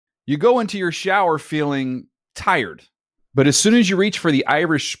You go into your shower feeling tired, but as soon as you reach for the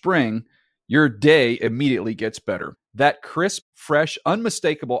Irish Spring, your day immediately gets better. That crisp, fresh,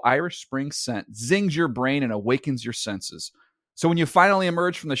 unmistakable Irish Spring scent zings your brain and awakens your senses. So when you finally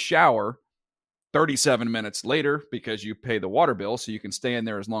emerge from the shower 37 minutes later, because you pay the water bill so you can stay in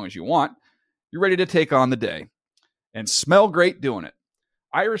there as long as you want, you're ready to take on the day and smell great doing it.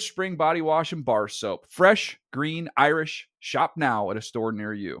 Irish Spring Body Wash and Bar Soap. Fresh, green, Irish. Shop now at a store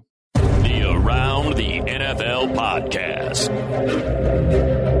near you. The Around the NFL podcast.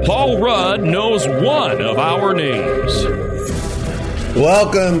 Paul Rudd knows one of our names.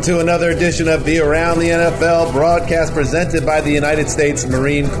 Welcome to another edition of the Around the NFL broadcast presented by the United States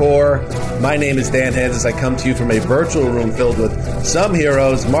Marine Corps. My name is Dan Hanzus. I come to you from a virtual room filled with some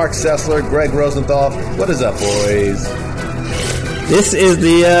heroes. Mark Sessler, Greg Rosenthal. What is up, boys? This is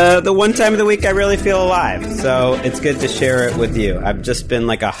the one time of the week I really feel alive, so it's good to share it with you. I've just been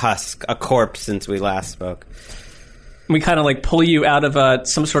like a husk, a corpse since we last spoke. We kind of like pull you out of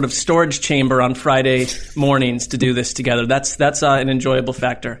some sort of storage chamber on Friday mornings to do this together. That's an enjoyable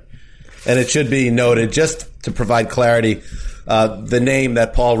factor. And it should be noted, just to provide clarity, the name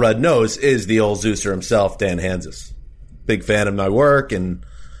that Paul Rudd knows is the old Zeuser himself, Dan Hanzus. Big fan of my work, and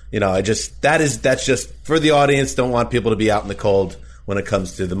that's just for the audience. Don't want people to be out in the cold when it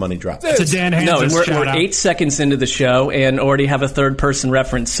comes to the money drop. It's a Dan Hanzus. No, and we're 8 seconds into the show and already have a third person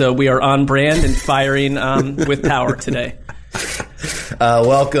reference, so we are on brand and firing with power today.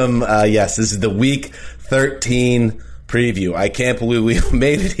 Welcome. Yes, this is the Week 13 preview. I can't believe we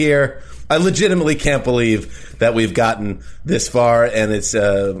made it here. I legitimately can't believe that we've gotten this far, and it's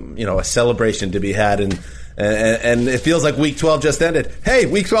a celebration to be had. And it feels like Week 12 just ended. Hey,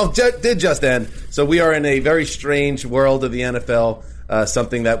 Week 12 did just end. So we are in a very strange world of the NFL,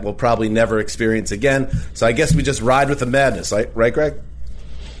 something that we'll probably never experience again. So I guess we just ride with the madness, right, Greg?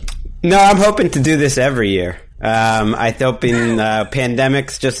 No, I'm hoping to do this every year. I'm hoping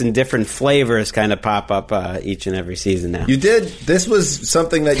pandemics just in different flavors kind of pop up each and every season now. You did. This was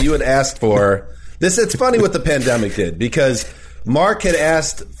something that you had asked for. It's funny what the pandemic did, because Mark had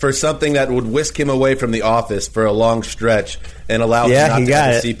asked for something that would whisk him away from the office for a long stretch and allow him not to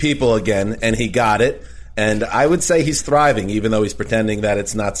ever see people again, and he got it. And I would say he's thriving, even though he's pretending that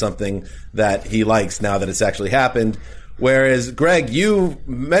it's not something that he likes now that it's actually happened. Whereas, Greg, you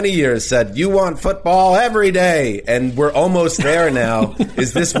many years said you want football every day, and we're almost there now.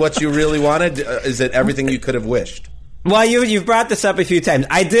 Is this what you really wanted? Is it everything you could have wished? Well, you've brought this up a few times.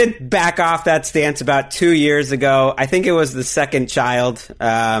 I did back off that stance about 2 years ago. I think it was the second child.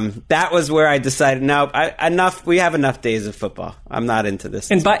 That was where I decided, enough. We have enough days of football. I'm not into this.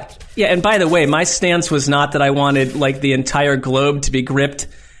 And by the way, my stance was not that I wanted like the entire globe to be gripped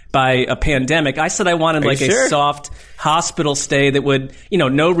by a pandemic. I said I wanted a soft hospital stay that would,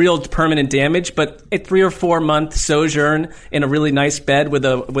 no real permanent damage, but a 3 or 4 month sojourn in a really nice bed with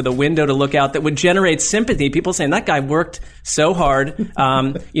a window to look out that would generate sympathy. People saying that guy worked so hard.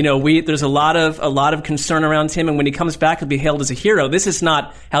 There's a lot of concern around him, and when he comes back, he'll be hailed as a hero. This is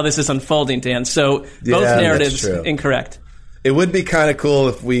not how this is unfolding, Dan. So both narratives incorrect. It would be kind of cool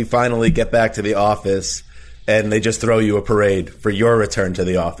if we finally get back to the office and they just throw you a parade for your return to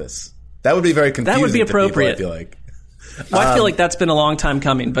the office. That would be very confusing. That would be appropriate. To people, I feel like. Well, I feel like that's been a long time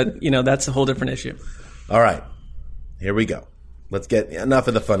coming, but that's a whole different issue. All right, here we go. Let's get enough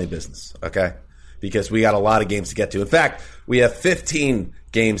of the funny business, okay? Because we got a lot of games to get to. In fact, we have 15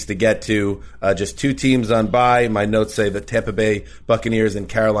 games to get to. Just 2 teams on bye. My notes say the Tampa Bay Buccaneers and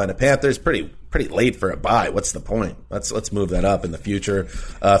Carolina Panthers. Pretty late for a bye. What's the point? Let's move that up in the future.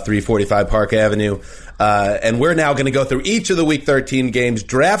 345 Park Avenue. And we're now going to go through each of the Week 13 games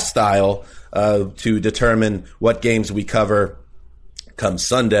draft style to determine what games we cover come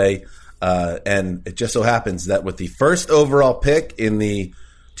Sunday. And it just so happens that with the first overall pick in the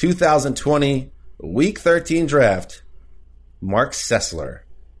 2020 Week 13 draft, Mark Sessler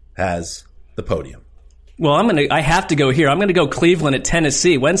has the podium. Well, I have to go here. I'm going to go Cleveland at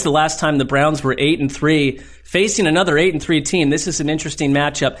Tennessee. When's the last time the Browns were 8-3 facing another 8-3 team? This is an interesting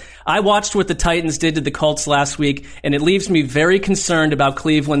matchup. I watched what the Titans did to the Colts last week, and it leaves me very concerned about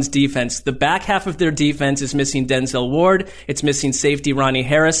Cleveland's defense. The back half of their defense is missing Denzel Ward. It's missing safety Ronnie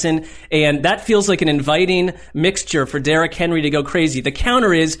Harrison, and that feels like an inviting mixture for Derrick Henry to go crazy. The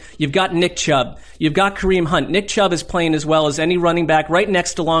counter is you've got Nick Chubb. You've got Kareem Hunt. Nick Chubb is playing as well as any running back right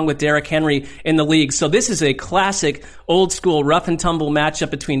next along with Derrick Henry in the league. So this is a classic old school rough and tumble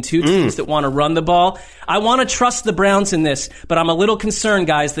matchup between two teams that want to run the ball. I want to trust the Browns in this, but I'm a little concerned,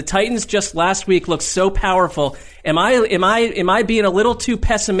 guys. The Titans just last week looked so powerful. Am I being a little too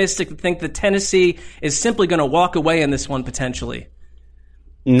pessimistic to think that Tennessee is simply going to walk away in this one potentially?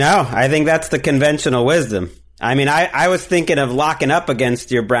 No, I think that's the conventional wisdom. I mean, I was thinking of locking up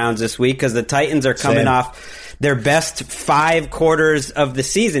against your Browns this week because the Titans are coming off their best 5 quarters of the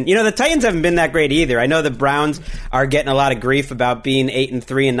season. You know, the Titans haven't been that great either. I know the Browns are getting a lot of grief about being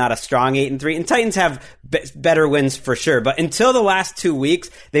 8-3 and not a strong 8-3, and Titans have better wins for sure. But until the last 2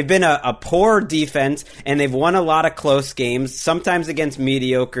 weeks, they've been a poor defense, and they've won a lot of close games, sometimes against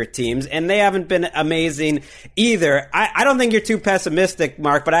mediocre teams, and they haven't been amazing either. I don't think you're too pessimistic,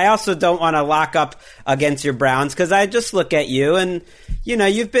 Mark, but I also don't want to lock up against your Browns because I just look at you and, you know,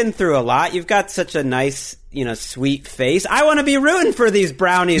 you've been through a lot. You've got such a nice, you know, sweet face. I want to be rooting for these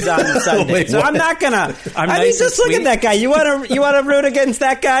Brownies on Sunday, Wait, so what? I'm not gonna. I mean, nice just and look at sweet. that guy. You want to root against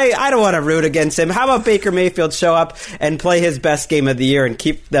that guy? I don't want to root against him. How about Baker Mayfield show up and play his best game of the year and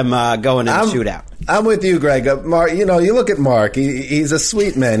keep them going in the shootout? I'm with you, Greg. Mark, you know, you look at Mark. He's a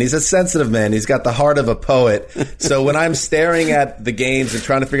sweet man. He's a sensitive man. He's got the heart of a poet. So when I'm staring at the games and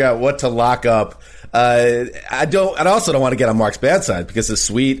trying to figure out what to lock up, I also don't want to get on Mark's bad side because as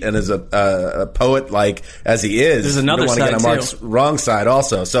sweet and as a poet like as he is, There's another I don't want to get on side, Mark's wrong side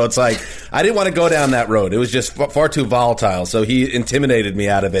also. So it's like I didn't want to go down that road. It was just far too volatile. So he intimidated me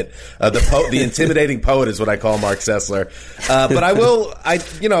out of it. The intimidating poet is what I call Mark Sessler.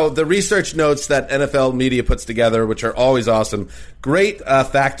 But the research notes that NFL media puts together, which are always awesome. Great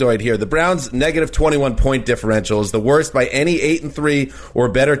factoid here. The Browns' negative 21 point differential is the worst by any 8-3 or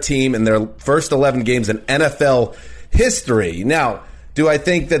better team in their first 11 games in NFL history. Now, do I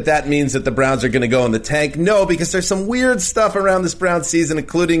think that means that the Browns are going to go in the tank? No, because there's some weird stuff around this Browns season,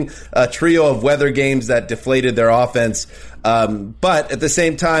 including a trio of weather games that deflated their offense. But at the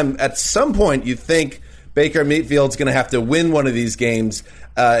same time, at some point, you think Baker Mayfield's going to have to win one of these games.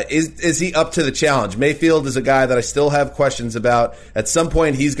 Is he up to the challenge? Mayfield is a guy that I still have questions about. At some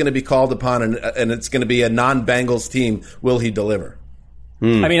point, he's going to be called upon, and it's going to be a non-Bengals team. Will he deliver?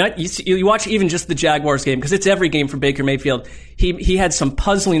 I mean, you watch even just the Jaguars game, because it's every game for Baker Mayfield. He had some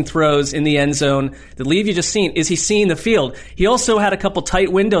puzzling throws in the end zone that leave you just seeing, is he seeing the field? He also had a couple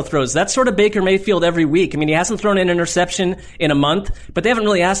tight window throws. That's sort of Baker Mayfield every week. I mean, he hasn't thrown an interception in a month, but they haven't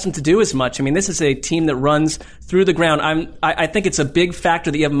really asked him to do as much. I mean, this is a team that runs through the ground. I think it's a big factor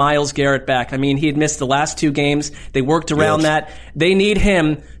that you have Myles Garrett back. I mean, he had missed the last 2 games. They worked around that. They need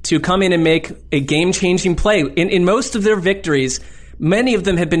him to come in and make a game-changing play. In most of their victories, many of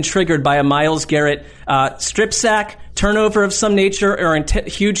them have been triggered by a Myles Garrett strip sack, turnover of some nature, or a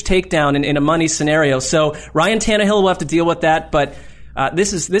huge takedown in a money scenario. So Ryan Tannehill will have to deal with that, but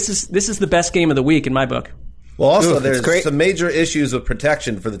this is the best game of the week in my book. Well, also, there's some major issues of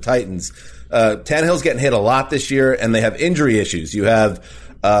protection for the Titans. Tannehill's getting hit a lot this year, and they have injury issues. You have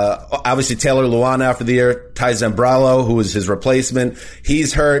obviously Taylor Lewan out for the year, Ty Zambrano, who is his replacement,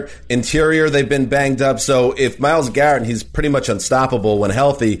 he's hurt. Interior, they've been banged up. So if Myles Garrett, he's pretty much unstoppable when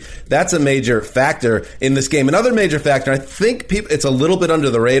healthy, that's a major factor in this game. Another major factor, I think it's a little bit under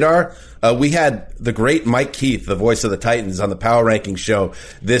the radar. We had the great Mike Keith, the voice of the Titans, on the Power Rankings show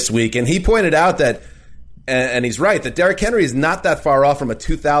this week, and he pointed out that, and he's right, that Derrick Henry is not that far off from a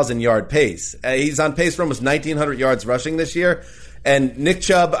 2,000-yard pace. He's on pace for almost 1,900 yards rushing this year. And Nick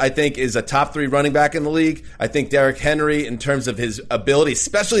Chubb, I think, is a top 3 running back in the league. I think Derrick Henry, in terms of his ability,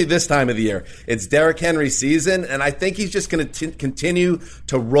 especially this time of the year, it's Derrick Henry's season, and I think he's just going to continue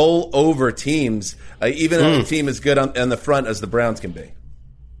to roll over teams, even if a team is good on the front as the Browns can be.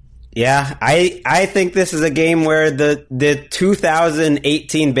 Yeah, I think this is a game where the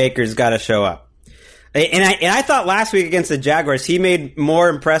 2018 Baker's got to show up. And I thought last week against the Jaguars, he made more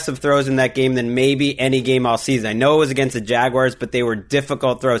impressive throws in that game than maybe any game all season. I know it was against the Jaguars, but they were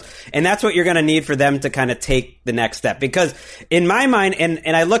difficult throws. And that's what you're going to need for them to kind of take the next step. Because in my mind,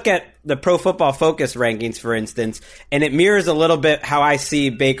 and I look at the Pro Football Focus rankings, for instance, and it mirrors a little bit how I see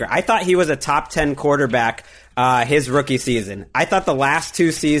Baker. I thought he was a top 10 quarterback his rookie season. I thought the last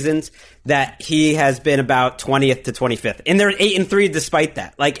 2 seasons that he has been about 20th to 25th. And they're 8-3 despite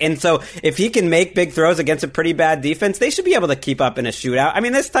that. And so if he can make big throws against a pretty bad defense, they should be able to keep up in a shootout. I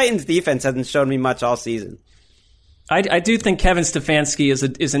mean, this Titans defense hasn't shown me much all season. I do think Kevin Stefanski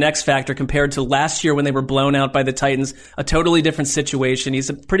is an X factor compared to last year when they were blown out by the Titans. A totally different situation. He's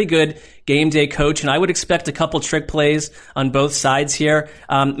a pretty good game day coach, and I would expect a couple trick plays on both sides here.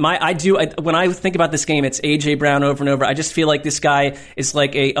 When I think about this game, it's A.J. Brown over and over. I just feel like this guy is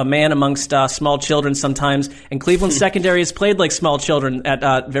like a man amongst small children sometimes, and Cleveland's secondary has played like small children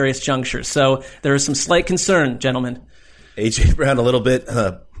at various junctures. So there is some slight concern, gentlemen. A.J. Brown a little bit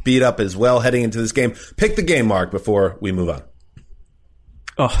beat up as well heading into this game. Pick the game, Mark, before we move on.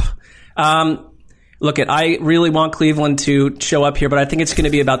 Look, I really want Cleveland to show up here, but I think it's going to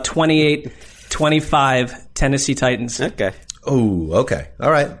be about 28-25 Tennessee Titans. Okay. Oh, okay.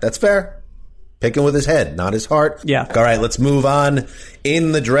 All right. That's fair. Picking with his head, not his heart. Yeah. All right, let's move on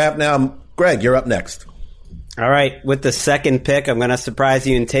in the draft now. Greg, you're up next. All right, with the second pick, I'm going to surprise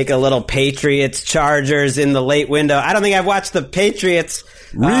you and take a little Patriots-Chargers in the late window. I don't think I've watched the Patriots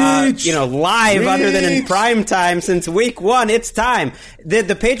live other than in prime time since week 1. It's time.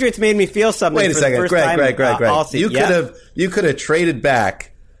 The Patriots made me feel something. Wait a second, Greg. You could have traded back,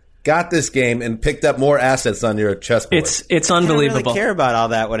 got this game, and picked up more assets on your chessboard. It's unbelievable. I don't really care about all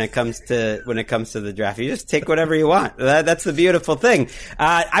that when it comes to the draft. You just take whatever you want. That's the beautiful thing.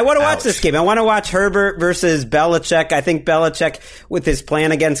 I want to watch this game. I want to watch Herbert versus Belichick. I think Belichick, with his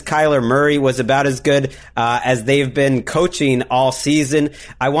plan against Kyler Murray, was about as good as they've been coaching all season.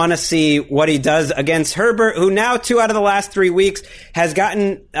 I want to see what he does against Herbert, who now 2 out of the last 3 weeks has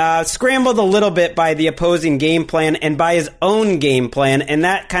gotten scrambled a little bit by the opposing game plan and by his own game plan, and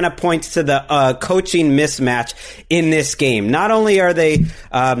that kind of points to the coaching mismatch in this game. Not only are they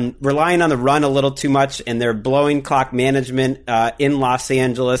relying on the run a little too much and they're blowing clock management in Los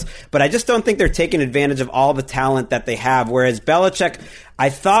Angeles, but I just don't think they're taking advantage of all the talent that they have. Whereas Belichick, I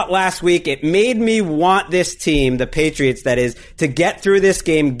thought last week it made me want this team, the Patriots that is, to get through this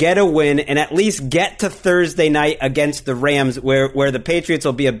game, get a win, and at least get to Thursday night against the Rams where the Patriots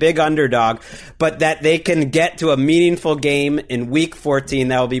will be a big underdog, but that they can get to a meaningful game in week 14.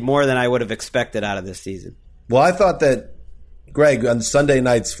 That will be more than I would have expected out of this season. Well, I thought that, Greg, on Sunday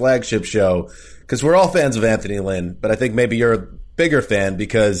night's flagship show, because we're all fans of Anthony Lynn, but I think maybe you're a bigger fan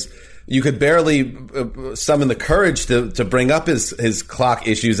because you could barely summon the courage to bring up his clock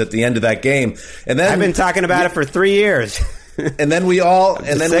issues at the end of that game. And then I've been talking about it for 3 years. And then we all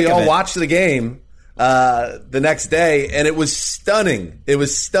watched the game the next day, and it was stunning. It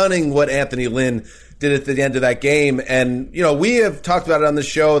was stunning what Anthony Lynn did at the end of that game. And we have talked about it on the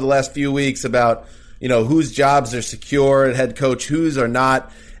show the last few weeks about whose jobs are secure at head coach, whose are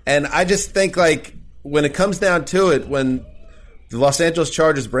not. And I just think, like, when it comes down to it, when the Los Angeles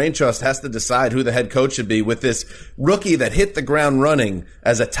Chargers brain trust has to decide who the head coach should be with this rookie that hit the ground running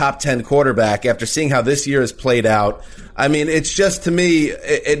as a top 10 quarterback after seeing how this year has played out. I mean, it's just, to me,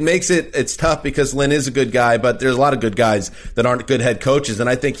 it makes it's tough because Lynn is a good guy, but there's a lot of good guys that aren't good head coaches, and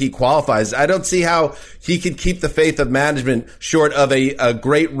I think he qualifies. I don't see how he could keep the faith of management short of a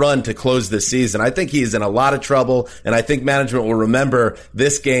great run to close this season. I think he's in a lot of trouble, and I think management will remember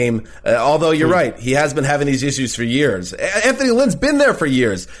this game, although you're right, he has been having these issues for years. Anthony Lynn's been there for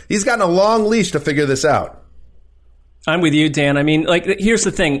years. He's gotten a long leash to figure this out. I'm with you, Dan. I mean, here's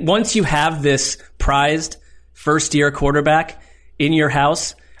the thing. Once you have this prized first-year quarterback in your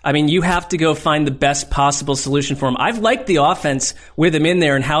house, I mean, you have to go find the best possible solution for him. I've liked the offense with him in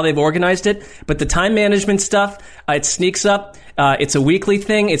there and how they've organized it, but the time management stuff, it sneaks up. It's a weekly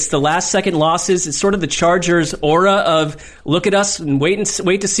thing. It's the last-second losses. It's sort of the Chargers aura of look at us and wait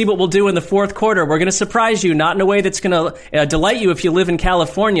to see what we'll do in the fourth quarter. We're going to surprise you, not in a way that's going to delight you if you live in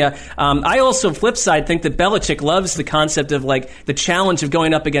California. I also, flip side, think that Belichick loves the concept of the challenge of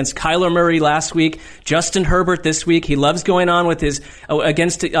going up against Kyler Murray last week, Justin Herbert this week. He loves going on with his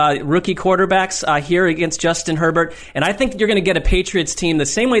against rookie quarterbacks here against Justin Herbert. And I think you're going to get a Patriots team the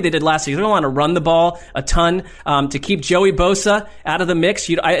same way they did last week. They're going to want to run the ball a ton to keep Joey Bosa out of the mix.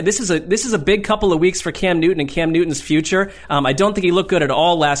 This is a big couple of weeks for Cam Newton and Cam Newton's future. I don't think he looked good at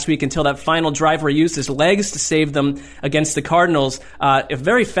all last week until that final drive where he used his legs to save them against the Cardinals. A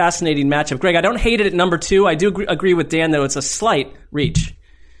very fascinating matchup. Greg, I don't hate it at number 2. I do agree with Dan, though. It's a slight reach.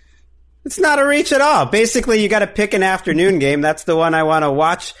 It's not a reach at all. Basically, you got to pick an afternoon game. That's the one I want to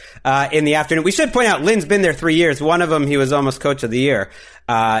watch in the afternoon. We should point out Lynn's been there 3 years. One of them, he was almost coach of the year.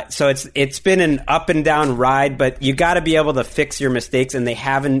 So it's been an up and down ride, but you got to be able to fix your mistakes, and they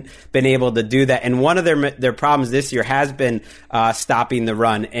haven't been able to do that. And one of their problems this year has been stopping the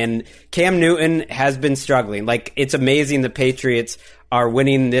run. And Cam Newton has been struggling. It's amazing the Patriots are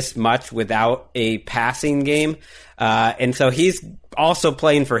winning this much without a passing game. And so he's also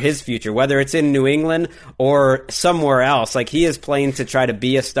playing for his future, whether it's in New England or somewhere else. He is playing to try to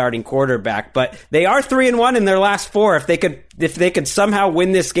be a starting quarterback, but they are 3-1 in their last 4. If they could somehow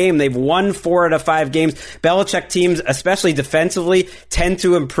win this game, they've won 4 out of 5 games. Belichick teams, especially defensively, tend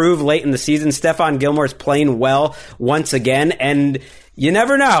to improve late in the season. Stephon Gilmore's playing well once again, and you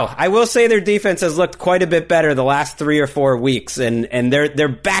never know. I will say their defense has looked quite a bit better the last 3 or 4 weeks, and they're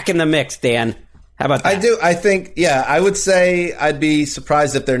back in the mix, Dan. How about that? I think, I would say I'd be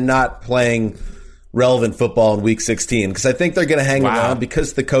surprised if they're not playing relevant football in Week 16, because I think they're going to hang around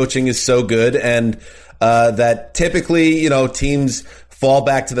because the coaching is so good, and that typically, teams fall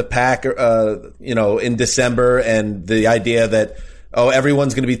back to the pack, in December, and the idea that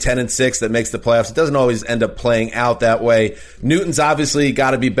everyone's going to be 10-6 that makes the playoffs. It doesn't always end up playing out that way. Newton's obviously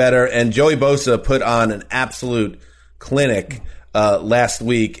got to be better, and Joey Bosa put on an absolute clinic last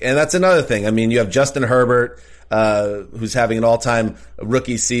week. And that's another thing. I mean, you have Justin Herbert, who's having an all-time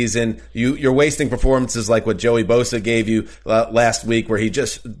rookie season. You're wasting performances like what Joey Bosa gave you last week, where he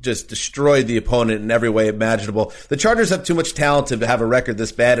just destroyed the opponent in every way imaginable. The Chargers have too much talent to have a record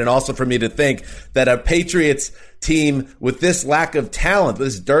this bad, and also for me to think that a Patriots team with this lack of talent,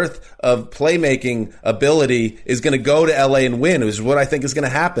 this dearth of playmaking ability, is going to go to LA and win, is what I think is going to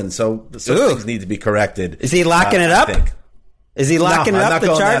happen. So things need to be corrected. Is he locking it up? Is he locking it up, the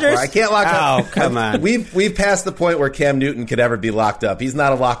Chargers? I can't lock up. Oh, come on. We've passed the point where Cam Newton could ever be locked up. He's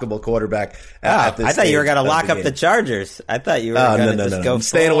not a lockable quarterback at this I thought you were going to lock the up game. the Chargers. I thought you were going to just go I'm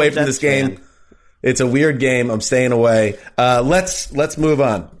staying away from this game. Fan. It's a weird game. I'm staying away. Let's move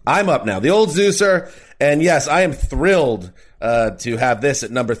on. I'm up now. The old Zeuser. And yes, I am thrilled to have this at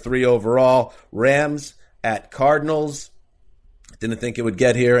number 3 overall. Rams at Cardinals. Didn't think it would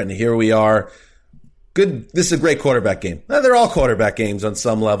get here, and here we are. Good. This is a great quarterback game. They're all quarterback games on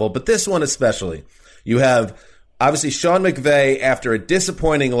some level, but this one especially. You have, obviously, Sean McVay after a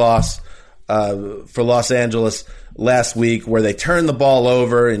disappointing loss for Los Angeles last week, where they turned the ball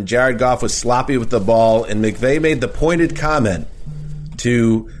over and Jared Goff was sloppy with the ball, and McVay made the pointed comment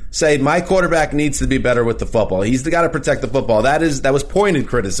to say, my quarterback needs to be better with the football. He's got to protect the football. That was pointed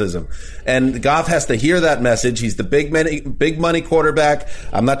criticism. And Goff has to hear that message. He's the big money quarterback.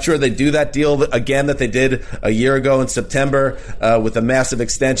 I'm not sure they do that deal again that they did a year ago in September with a massive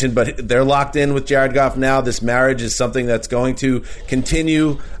extension, but they're locked in with Jared Goff now. This marriage is something that's going to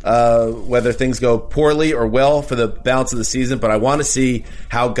continue whether things go poorly or well for the balance of the season. But I want to see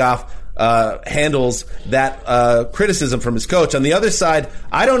how Goff handles that criticism from his coach. On the other side,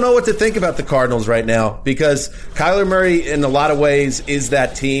 I don't know what to think about the Cardinals right now, because Kyler Murray in a lot of ways is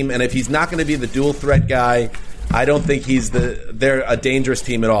that team, and if he's not going to be the dual threat guy, I don't think they're a dangerous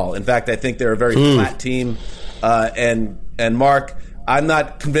team at all. In fact, I think they're a very flat team. And Mark, I'm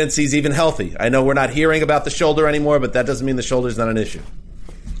not convinced he's even healthy. I know we're not hearing about the shoulder anymore, but that doesn't mean the shoulder's not an issue.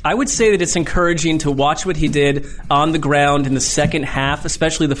 I would say that it's encouraging to watch what he did on the ground in the second half,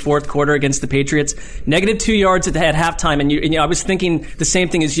 especially the fourth quarter against the Patriots. -2 yards at halftime, and I was thinking the same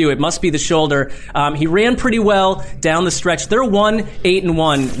thing as you. It must be the shoulder. He ran pretty well down the stretch. They're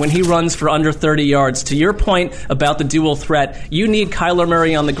 1-8-1 when he runs for under 30 yards. To your point about the dual threat, you need Kyler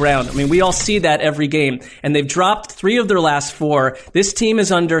Murray on the ground. I mean, we all see that every game, and they've dropped 3 of their last 4. This team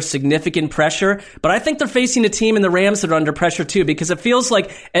is under significant pressure, but I think they're facing a team in the Rams that are under pressure too, because it feels like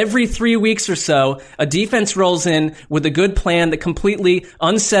every 3 weeks or so, a defense rolls in with a good plan that completely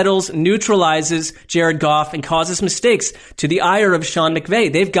unsettles, neutralizes Jared Goff, and causes mistakes to the ire of Sean McVay.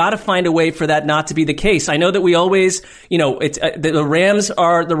 They've got to find a way for that not to be the case. I know that we always, the Rams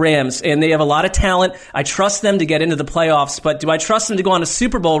are the Rams, and they have a lot of talent. I trust them to get into the playoffs, but do I trust them to go on a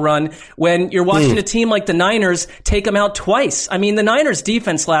Super Bowl run when you're watching a team like the Niners take them out twice? I mean, the Niners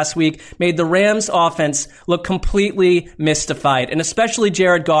defense last week made the Rams offense look completely mystified, and especially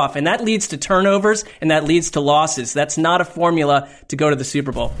Jared Goff, and that leads to turnovers, and that leads to losses. That's not a formula to go to the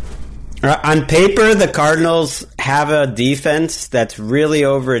Super Bowl. On paper, the Cardinals have a defense that's really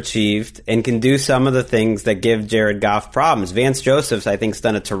overachieved and can do some of the things that give Jared Goff problems. Vance Joseph's, I think, has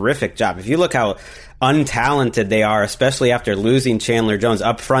done a terrific job. If you look how untalented they are, especially after losing Chandler Jones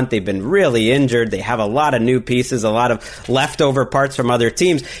up front, they've been really injured. They have a lot of new pieces, a lot of leftover parts from other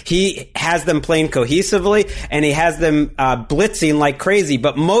teams. He has them playing cohesively, and he has them blitzing like crazy,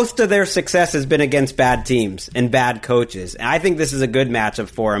 but most of their success has been against bad teams and bad coaches. And I think this is a good matchup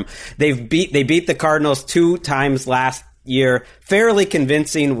for them. They beat the Cardinals 2 times last year, fairly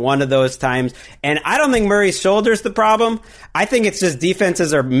convincing one of those times. And I don't think Murray's shoulder's the problem. I think it's just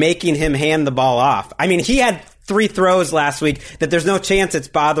defenses are making him hand the ball off. I mean, he had 3 throws last week that there's no chance it's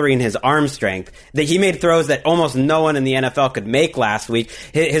bothering his arm strength. That he made throws that almost no one in the NFL could make last week.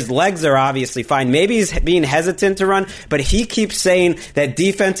 His legs are obviously fine. Maybe he's being hesitant to run, but he keeps saying that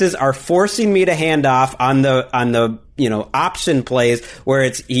defenses are forcing me to hand off on the option plays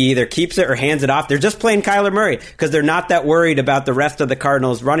where he either keeps it or hands it off. They're just playing Kyler Murray because they're not that worried about the rest of the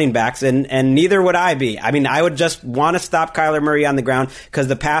Cardinals running backs, and neither would I be. I mean, I would just want to stop Kyler Murray on the ground because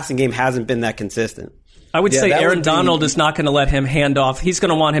the passing game hasn't been that consistent. I would say Aaron Donald is not going to let him hand off. He's going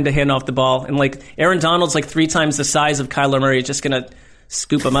to want him to hand off the ball. And Aaron Donald's 3 times the size of Kyler Murray, just going to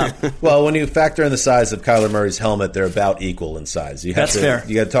scoop him up. Well, when you factor in the size of Kyler Murray's helmet, they're about equal in size. That's fair.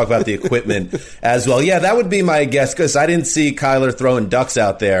 You got to talk about the equipment as well. Yeah, that would be my guess, because I didn't see Kyler throwing ducks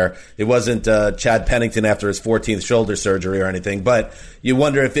out there. It wasn't Chad Pennington after his 14th shoulder surgery or anything. But you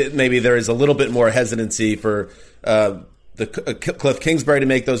wonder if maybe there is a little bit more hesitancy for Cliff Kingsbury to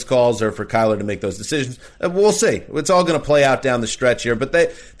make those calls or for Kyler to make those decisions. We'll see. It's all going to play out down the stretch here, but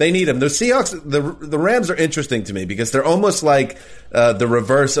they need him. The Seahawks, the Rams are interesting to me because they're almost like the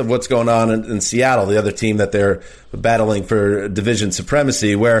reverse of what's going on in Seattle, the other team that they're battling for division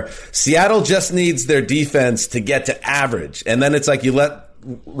supremacy, where Seattle just needs their defense to get to average, and then it's like you let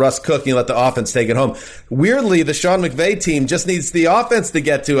Russ cook and you let the offense take it home. Weirdly, the Sean McVay team just needs the offense to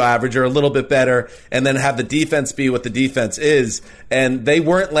get to average or a little bit better and then have the defense be what the defense is. And they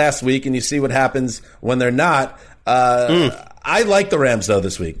weren't last week, and you see what happens when they're not. I like the Rams, though,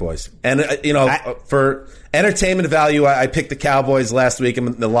 this week, boys. And, for entertainment value, I picked the Cowboys last week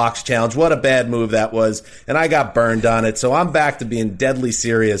in the Locks Challenge. What a bad move that was. And I got burned on it. So I'm back to being deadly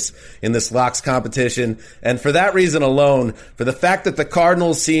serious in this Locks competition. And for that reason alone, for the fact that the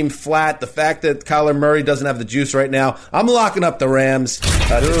Cardinals seem flat, the fact that Kyler Murray doesn't have the juice right now, I'm locking up the Rams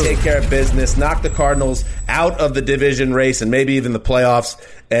to take care of business, knock the Cardinals out of the division race and maybe even the playoffs,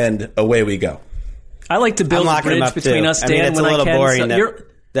 and away we go. I like to build a bridge between us, Dan. It's a little boring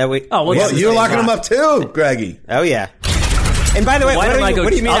you're locking them up too, Greggy. Oh yeah. And by the way, what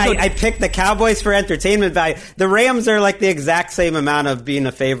do you mean? I picked the Cowboys for entertainment value. The Rams are like the exact same amount of being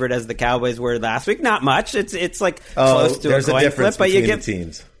a favorite as the Cowboys were last week. Not much. It's like close to a coin flip, but you get the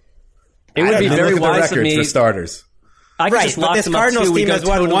teams. It would be very wise of me for starters. But this Cardinals team has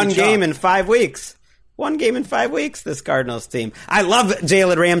won one game in 5 weeks. 1 game in 5 weeks, this Cardinals team. I love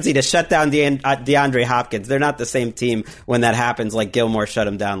Jalen Ramsey to shut down DeAndre Hopkins. They're not the same team when that happens like Gilmore shut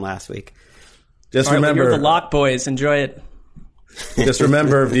him down last week. Just remember, you're the Lock Boys. Enjoy it. Just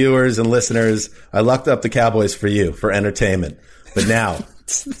remember, viewers and listeners, I locked up the Cowboys for you, for entertainment. But now,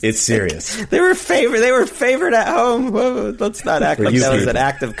 it's serious. They were favored at home. Whoa, let's not act like that was an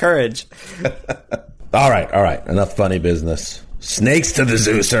act of courage. All right. Enough funny business. Snakes to the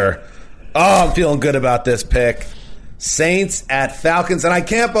zoo, sir. Oh, I'm feeling good about this pick. Saints at Falcons, and I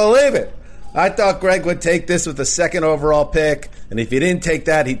can't believe it. I thought Greg would take this with the second overall pick, and if he didn't take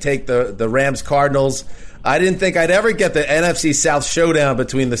that, he'd take the Rams Cardinals. I didn't think I'd ever get the NFC South showdown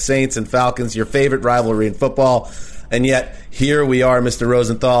between the Saints and Falcons, your favorite rivalry in football, and yet here we are, Mr.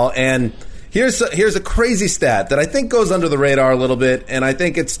 Rosenthal, and here's a crazy stat that I think goes under the radar a little bit, and I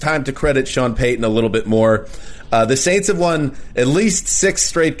think it's time to credit Sean Payton a little bit more. The Saints have won at least 6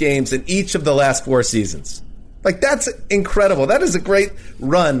 straight games in each of the last 4 seasons. Like, that's incredible. That is a great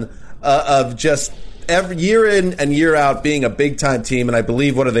run of just every year in and year out being a big-time team. And I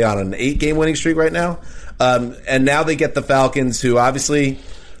believe, what are they on, an 8-game winning streak right now? And now they get the Falcons, who obviously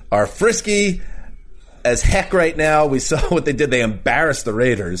are frisky as heck right now. We saw what they did. They embarrassed the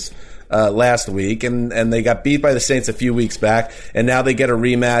Raiders last week, and they got beat by the Saints a few weeks back, and now they get a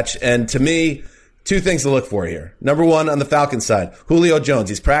rematch. And to me, 2 things to look for here. Number one, on the Falcons side, Julio Jones.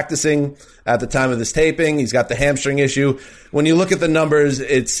 He's practicing at the time of this taping. He's got the hamstring issue. When you look at the numbers,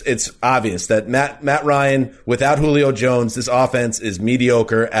 it's obvious that Matt Ryan, without Julio Jones, this offense is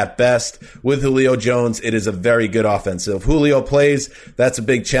mediocre at best. With Julio Jones, it is a very good offense. So if Julio plays, that's a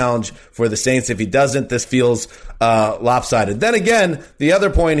big challenge for the Saints. If he doesn't, this feels lopsided. Then again, the other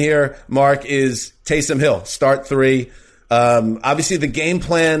point here, Mark, is Taysom Hill. Start 3. Obviously, the game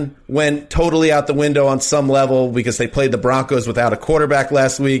plan went totally out the window on some level because they played the Broncos without a quarterback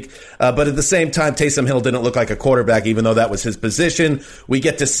last week. But at the same time, Taysom Hill didn't look like a quarterback, even though that was his position. We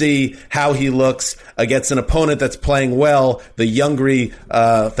get to see how he looks against an opponent that's playing well, the Youngry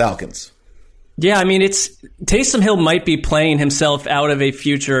Falcons. Yeah, I mean, Taysom Hill might be playing himself out of a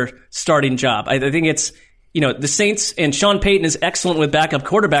future starting job. I think it's, the Saints and Sean Payton is excellent with backup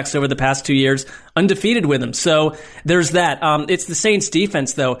quarterbacks over the past 2 years, undefeated with them. So there's that. It's the Saints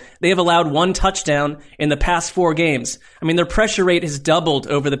defense, though. They have allowed 1 touchdown in the past 4 games. I mean, their pressure rate has doubled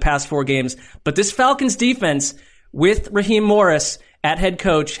over the past 4 games. But this Falcons defense, with Raheem Morris at head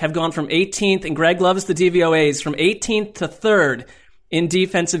coach, have gone from 18th, and Greg loves the DVOAs, from 18th to 3rd in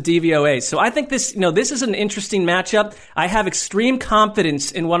defensive DVOA. So I think this is an interesting matchup. I have extreme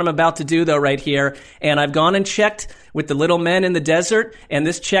confidence in what I'm about to do, though, right here. And I've gone and checked with the little men in the desert, and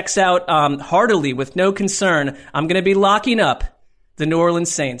this checks out heartily with no concern. I'm going to be locking up the New Orleans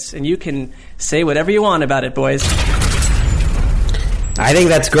Saints, and you can say whatever you want about it, boys. I think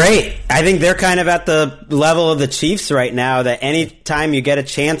that's great. I think they're kind of at the level of the Chiefs right now, that any time you get a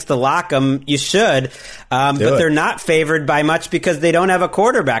chance to lock them, you should. But they're not favored by much because they don't have a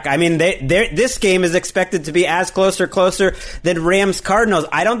quarterback. I mean, this game is expected to be as closer than Rams-Cardinals.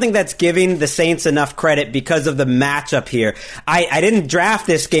 I don't think that's giving the Saints enough credit because of the matchup here. I didn't draft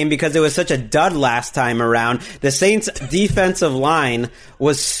this game because it was such a dud last time around. The Saints' defensive line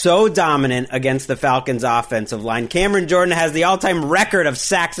was so dominant against the Falcons' offensive line. Cameron Jordan has the all-time record record of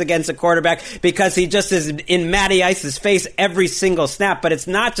sacks against a quarterback because he just is in Matty Ice's face every single snap. But it's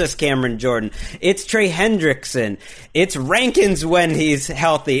not just Cameron Jordan. It's Trey Hendrickson. It's Rankins when he's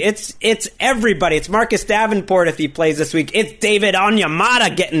healthy. It's everybody. It's Marcus Davenport if he plays this week. It's David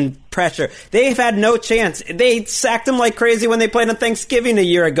Onyemata getting pressure. They've had no chance. They sacked him like crazy when they played on Thanksgiving a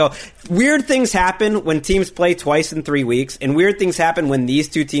year ago. Weird things happen when teams play twice in 3 weeks, and weird things happen when these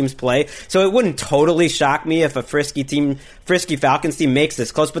two teams play. So it wouldn't totally shock me if a frisky Falcons team makes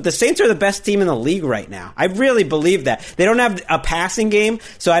this close. But the Saints are the best team in the league right now. I really believe that. They don't have a passing game,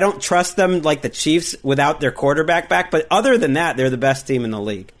 so I don't trust them like the Chiefs without their quarterback back. But other than that, they're the best team in the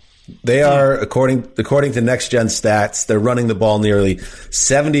league. They are, according to Next Gen Stats, they're running the ball nearly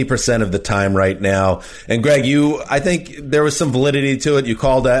 70% of the time right now. And Greg, I think there was some validity to it. You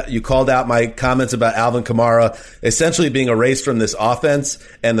called out my comments about Alvin Kamara essentially being erased from this offense,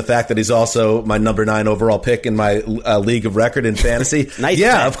 and the fact that he's also my number 9 overall pick in my league of record in fantasy. Nice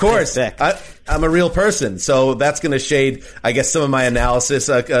yeah, pick. Of course. Nice I'm a real person, so that's going to shade, I guess, some of my analysis,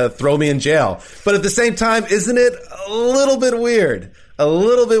 throw me in jail. But at the same time, isn't it a little bit weird? A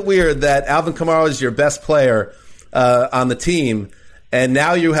little bit weird that Alvin Kamara is your best player on the team, and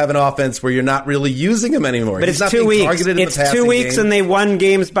now you have an offense where you're not really using him anymore. But He's it's not 2 weeks. Targeted in It's the 2 weeks, game. and they won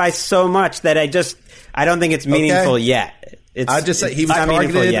games by so much that I don't think it's meaningful yet. I just say he was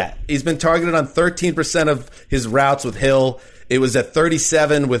targeted. He's been targeted on 13% of his routes with Hill. It was at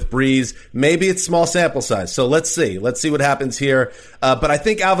 37 with Breeze. Maybe it's small sample size. So let's see. Let's see what happens here. But I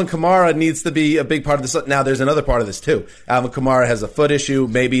think Alvin Kamara needs to be a big part of this. Now, there's another part of this, too. Alvin Kamara has a foot issue.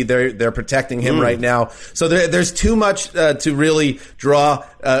 Maybe they're protecting him right now. So there's too much to really draw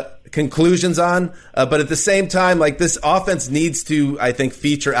conclusions on. But at the same time, like, this offense needs to, I think,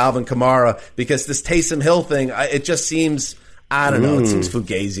 feature Alvin Kamara, because this Taysom Hill thing, it just seems... I don't know. It seems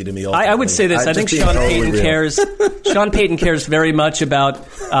fugazi to me. I would say this. I think Sean Payton cares. Sean Payton cares very much about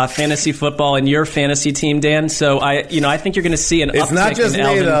fantasy football and your fantasy team, Dan. So I think you're going to see an uptick in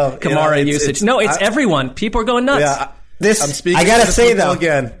Alvin Kamara usage. It's everyone. People are going nuts. Yeah, I'm speaking. I gotta say though,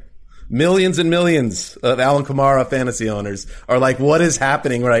 again, millions and millions of Alvin Kamara fantasy owners are like, "What is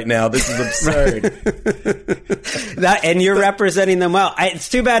happening right now? This is absurd." And you're representing them well. It's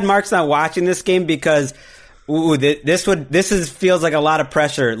too bad Mark's not watching this game because. Feels like a lot of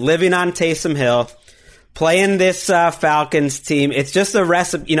pressure. Living on Taysom Hill, playing this Falcons team. It's just a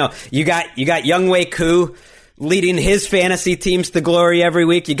recipe. You got Younghoe Koo leading his fantasy teams to glory every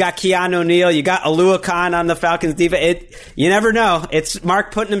week. You got Keanu Neal. You got Alua Khan on the Falcons defense. You never know. It's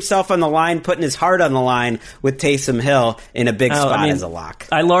Mark putting himself on the line, putting his heart on the line with Taysom Hill in a big spot as a lock.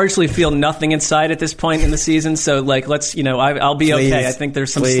 I largely feel nothing inside at this point in the season. So, I'll be okay. I think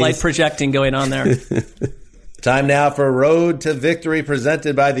there's some slight projecting going on there. Time now for Road to Victory,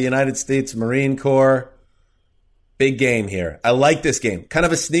 presented by the United States Marine Corps. Big game here. I like this game. Kind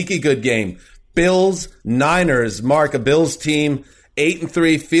of a sneaky good game. Bills, Niners. Mark, a Bills team,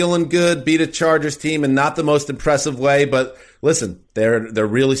 8-3, feeling good, beat a Chargers team in not the most impressive way, but listen, they're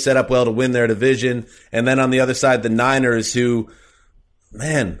really set up well to win their division. And then on the other side, the Niners, who,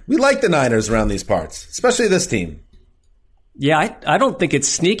 man, we like the Niners around these parts, especially this team. Yeah, I don't think it's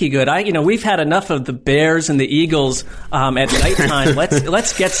sneaky good. We've had enough of the Bears and the Eagles at nighttime.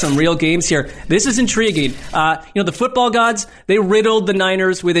 Let's get some real games here. This is intriguing. The football gods, they riddled the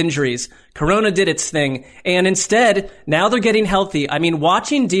Niners with injuries. Corona did its thing. And instead, now they're getting healthy. I mean,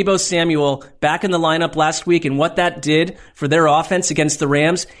 watching Deebo Samuel back in the lineup last week and what that did for their offense against the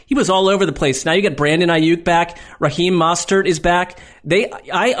Rams, he was all over the place. Now you got Brandon Ayuk back. Raheem Mostert is back.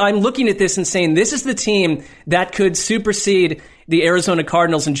 I'm looking at this and saying this is the team that could supersede the Arizona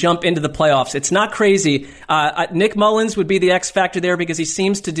Cardinals and jump into the playoffs. It's not crazy. Nick Mullins would be the X factor there because he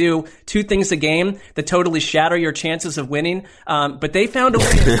seems to do two things a game that totally shatter your chances of winning. But they found a way,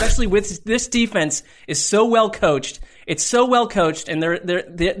 especially with this defense is so well coached. It's so well coached, and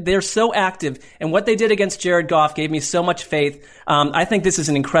they're so active. And what they did against Jared Goff gave me so much faith. I think this is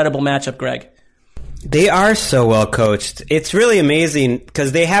an incredible matchup, Greg. They are so well coached. It's really amazing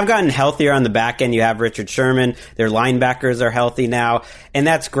because they have gotten healthier on the back end. You have Richard Sherman. Their linebackers are healthy now, and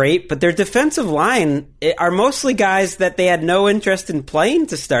that's great. But their defensive line are mostly guys that they had no interest in playing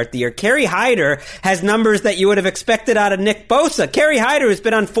to start the year. Kerry Hyder has numbers that you would have expected out of Nick Bosa. Kerry Hyder has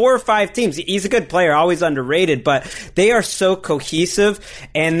been on 4 or 5 teams. He's a good player, always underrated, but they are so cohesive,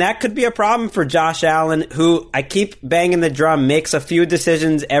 and that could be a problem for Josh Allen, who I keep banging the drum, makes a few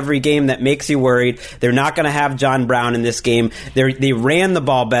decisions every game that makes you worried. They're not going to have John Brown in this game. They ran the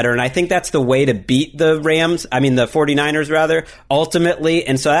ball better, and I think that's the way to beat the 49ers rather, ultimately.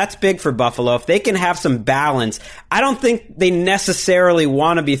 And so that's big for Buffalo. If they can have some balance, I don't think they necessarily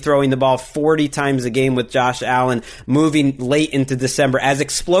want to be throwing the ball 40 times a game with Josh Allen moving late into December. As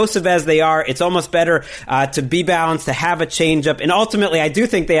explosive as they are, it's almost better to be balanced, to have a changeup. And ultimately, I do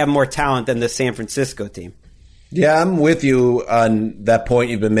think they have more talent than the San Francisco team. Yeah, I'm with you on that point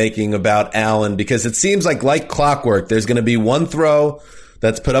you've been making about Allen, because it seems like clockwork, there's going to be one throw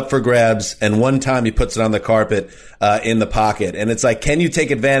that's put up for grabs, and one time he puts it on the carpet in the pocket. And it's like, can you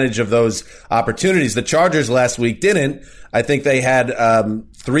take advantage of those opportunities? The Chargers last week didn't. I think they had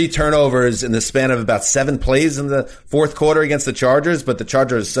 3 turnovers in the span of about 7 plays in the fourth quarter against the Chargers, but the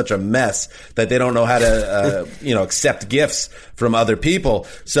Chargers is such a mess that they don't know how to accept gifts from other people.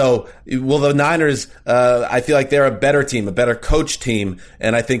 So, well, the Niners, I feel like they're a better team, a better coach team,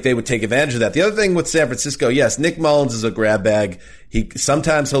 and I think they would take advantage of that. The other thing with San Francisco, yes, Nick Mullins is a grab bag.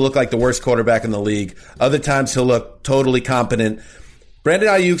 Sometimes he'll look like the worst quarterback in the league. Other times he'll look totally competent. Brandon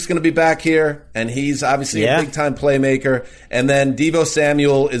Ayuk's going to be back here, and he's obviously a big-time playmaker. And then Deebo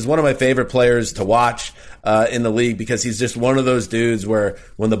Samuel is one of my favorite players to watch in the league, because he's just one of those dudes where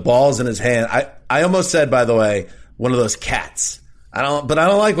when the ball's in his hand, I almost said, by the way, one of those cats. I don't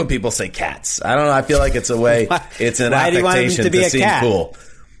like when people say cats. I don't know. I feel like it's a way. It's an affectation to seem cool.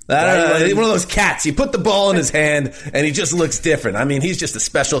 I don't know. He's one of those cats. You put the ball in his hand, and he just looks different. I mean, he's just a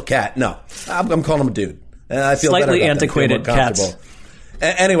special cat. No, I'm calling him a dude. And I feel slightly antiquated cats.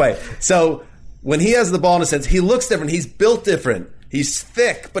 Anyway, so when he has the ball in his hands, he looks different. He's built different. He's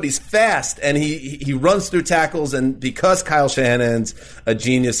thick, but he's fast, and he runs through tackles. And because Kyle Shanahan's a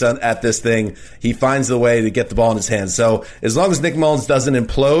genius at this thing, he finds the way to get the ball in his hands. So as long as Nick Mullins doesn't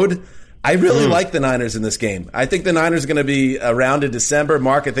implode, I really like the Niners in this game. I think the Niners are going to be around in December.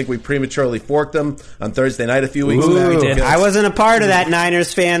 Mark, I think we prematurely forked them on Thursday night a few weeks back. I wasn't a part of that,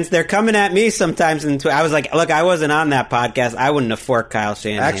 Niners fans. They're coming at me sometimes. I was like, look, I wasn't on that podcast. I wouldn't have forked Kyle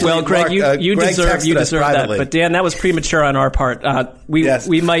Shanahan. Actually, well, Greg, Mark, you deserve that. But Dan, that was premature on our part.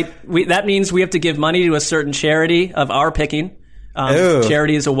 That means we have to give money to a certain charity of our picking.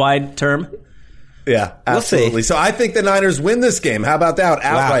 Charity is a wide term. Yeah, absolutely. We'll see. So I think the Niners win this game. How about that?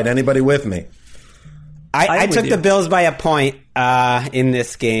 Outright. Wow. Anybody with me? I took the Bills by a point in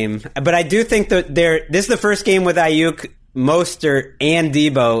this game. But I do think that this is the first game with Ayuk, Mostert, and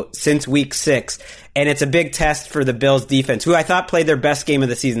Deebo since week 6. And it's a big test for the Bills defense, who I thought played their best game of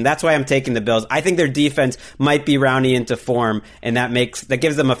the season. That's why I'm taking the Bills. I think their defense might be rounding into form, and that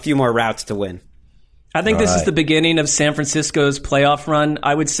gives them a few more routes to win. I think this is the beginning of San Francisco's playoff run.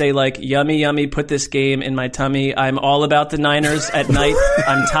 I would say, yummy, yummy, put this game in my tummy. I'm all about the Niners at night.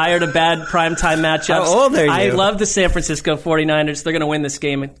 I'm tired of bad primetime matchups. How old are you? I love the San Francisco 49ers. They're going to win this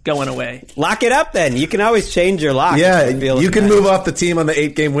game going away. Lock it up then. You can always change your lock. Yeah, you can move off the team on the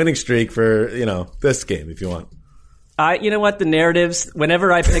 8-game winning streak for, this game if you want. You know what? The narratives,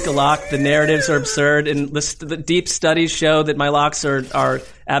 whenever I pick a lock, the narratives are absurd. And the deep studies show that my locks are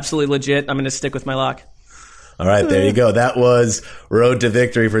absolutely legit. I'm going to stick with my lock. All right, there you go. That was Road to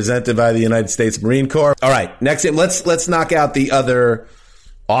Victory presented by the United States Marine Corps. All right, next game. Let's knock out the other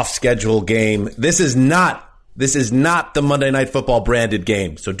off-schedule game. This is not the Monday Night Football branded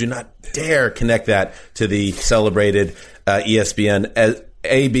game. So do not dare connect that to the celebrated ESPN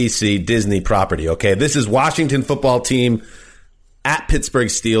ABC Disney property, okay? This is Washington football team at Pittsburgh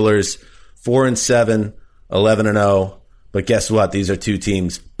Steelers, 4-7, 11-0. But guess what? These are two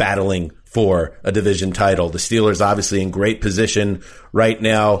teams battling for a division title. The Steelers obviously in great position right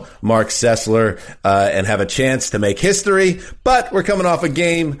now, Mark Sessler, and have a chance to make history. But we're coming off a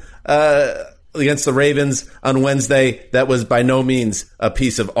game against the Ravens on Wednesday that was by no means a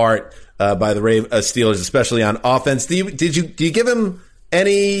piece of art by the Steelers, especially on offense. Do you give him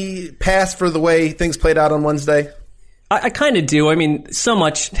any pass for the way things played out on Wednesday? I kind of do. I mean, so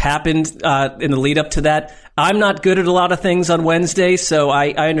much happened in the lead up to that. I'm not good at a lot of things on Wednesday, so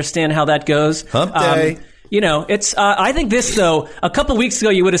I understand how that goes. Hump day. It's. I think this, though, a couple weeks ago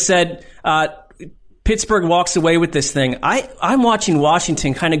you would have said Pittsburgh walks away with this thing. I'm watching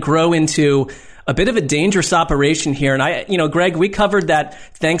Washington kind of grow into a bit of a dangerous operation here. And Greg, we covered that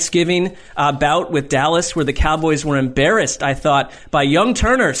Thanksgiving bout with Dallas where the Cowboys were embarrassed, I thought, by young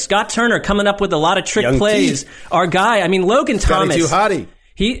Turner, Scott Turner, coming up with a lot of trick plays. Our guy, Logan Thomas. Too hotty.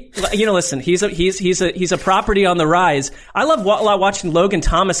 Listen, he's a property on the rise. I love watching Logan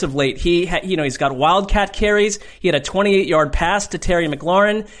Thomas of late. He's got wildcat carries. He had a 28-yard pass to Terry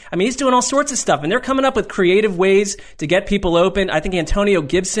McLaurin. I mean, he's doing all sorts of stuff, and they're coming up with creative ways to get people open. I think Antonio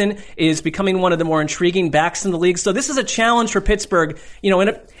Gibson is becoming one of the more intriguing backs in the league. So this is a challenge for Pittsburgh,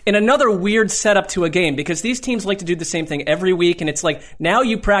 in another weird setup to a game, because these teams like to do the same thing every week, and it's like now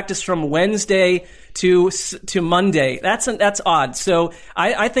you practice from Wednesday to Monday. That's odd. So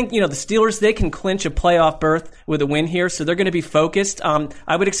I think, the Steelers, they can clinch a playoff berth with a win here, so they're going to be focused.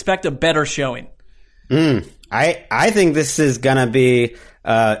 I would expect a better showing. I think this is going to be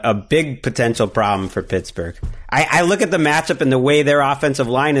a big potential problem for Pittsburgh. I look at the matchup and the way their offensive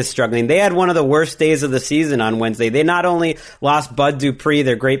line is struggling. They had one of the worst days of the season on Wednesday. They not only lost Bud Dupree,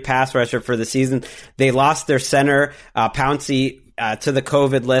 their great pass rusher for the season, they lost their center, Pouncey, to the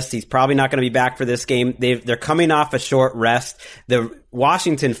COVID list. He's probably not going to be back for this game. They're coming off a short rest. The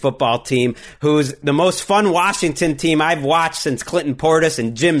Washington football team, who's the most fun Washington team I've watched since Clinton Portis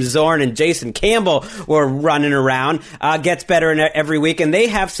and Jim Zorn and Jason Campbell were running around, gets better every week, and they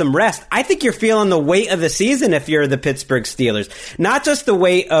have some rest. I think you're feeling the weight of the season if you're the Pittsburgh Steelers. Not just the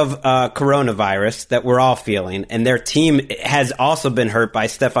weight of coronavirus that we're all feeling, and their team has also been hurt by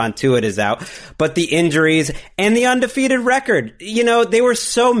Stephon Tuitt is out, but the injuries and the undefeated record. They were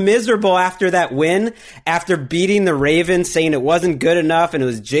so miserable after that win, after beating the Ravens, saying it wasn't good enough and it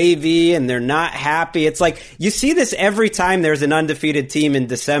was JV and they're not happy. It's like you see this every time there's an undefeated team in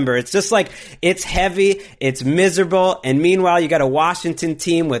December. It's just like it's heavy, it's miserable, and meanwhile you got a Washington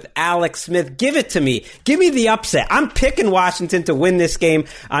team with Alex Smith. Give it to me. Give me the upset. I'm picking Washington to win this game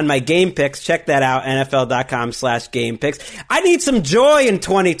on my game picks. Check that out, NFL.com/game picks. I need some joy in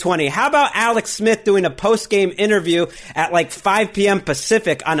 2020. How about Alex Smith doing a post-game interview at like 5 p.m.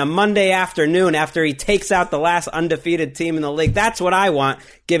 Pacific on a Monday afternoon after he takes out the last undefeated team in the league? That's what I want.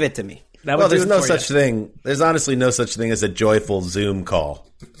 Give it to me. There's no such thing. There's honestly no such thing as a joyful Zoom call.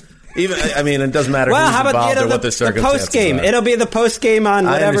 It doesn't matter who's involved or what the circumstances post game. are. It'll be the post game on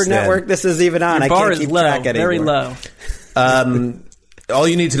whatever network this is even on. Your bar I can't is keep low, track anymore. very low. All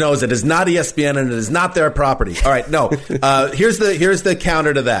you need to know is it is not ESPN and it is not their property. All right, no. Here's the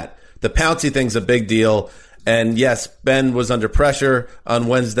counter to that. The Pouncey thing's a big deal. And yes, Ben was under pressure on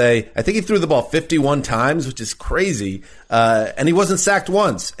Wednesday. I think he threw the ball 51 times, which is crazy. And he wasn't sacked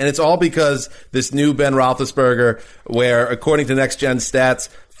once. And it's all because this new Ben Roethlisberger, where according to Next Gen Stats,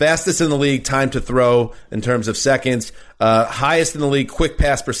 fastest in the league time to throw in terms of seconds, highest in the league quick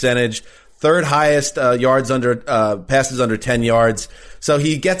pass percentage, third highest passes under 10 yards. So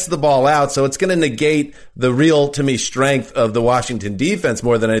he gets the ball out. So it's going to negate the real, to me, strength of the Washington defense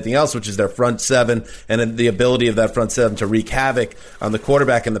more than anything else, which is their front seven and the ability of that front seven to wreak havoc on the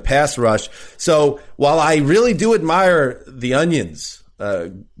quarterback and the pass rush. So while I really do admire the onions,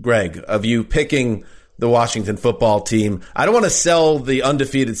 Greg, of you picking the Washington football team, I don't want to sell the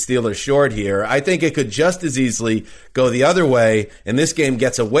undefeated Steelers short here. I think it could just as easily go the other way, and this game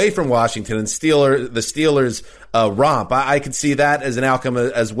gets away from Washington and the Steelers romp. I could see that as an outcome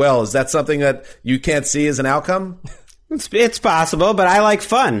as well. Is that something that you can't see as an outcome? It's possible, but I like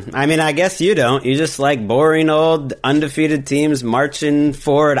fun. I guess you don't. You just like boring old undefeated teams marching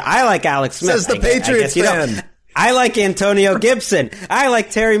forward. I like Alex Smith. Says the Patriots fan. I like Antonio Gibson. I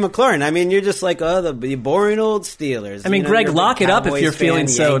like Terry McLaurin. You're just like, the boring old Steelers. Greg, lock it up if you're feeling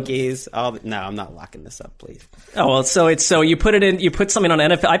so. Yankees. No, I'm not locking this up, please. Oh, well, so you put it in, you put something on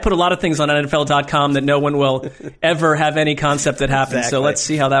NFL. I put a lot of things on NFL.com that no one will ever have any concept that happens. Exactly. So let's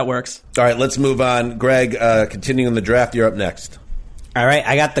see how that works. All right, let's move on. Greg, continuing the draft, you're up next. All right,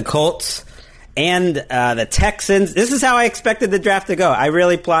 I got the Colts and the Texans. This is how I expected the draft to go. I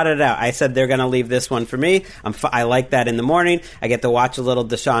really plotted it out. I said they're going to leave this one for me. I like that in the morning. I get to watch a little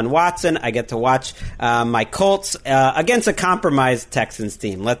Deshaun Watson. I get to watch my Colts against a compromised Texans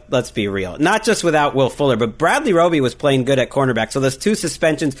team. Let's be real. Not just without Will Fuller, but Bradley Roby was playing good at cornerback. So those two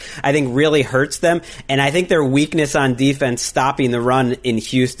suspensions, I think, really hurts them. And I think their weakness on defense, stopping the run in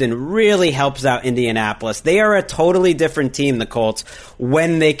Houston, really helps out Indianapolis. They are a totally different team, the Colts,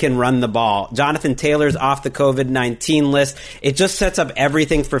 when they can run the ball. Jonathan Taylor's off the COVID-19 list. It just sets up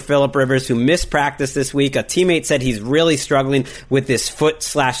everything for Phillip Rivers, who missed practice this week. A teammate said he's really struggling with this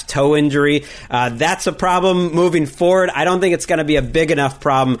foot/toe injury. That's a problem moving forward. I don't think it's going to be a big enough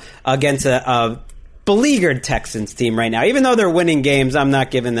problem against a beleaguered Texans team right now. Even though they're winning games, I'm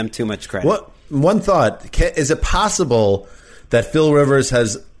not giving them too much credit. One thought. Is it possible that Phil Rivers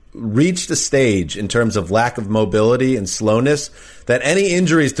has reached a stage in terms of lack of mobility and slowness that any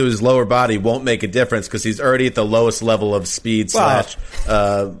injuries to his lower body won't make a difference because he's already at the lowest level of speed /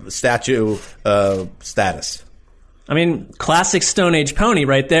 statue status? I mean, classic Stone Age pony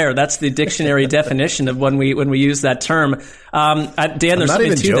right there. That's the dictionary definition of when we use that term. Dan, there's I'm not something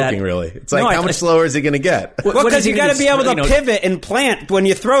even to joking, that. really. It's like, how much slower is he going to get? Well, because you got to be able to pivot and plant when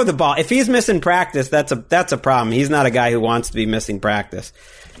you throw the ball. If he's missing practice, that's a problem. He's not a guy who wants to be missing practice.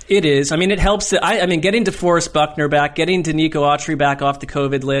 It is. I mean, it helps. I mean, getting DeForest Buckner back, getting Denico Autry back off the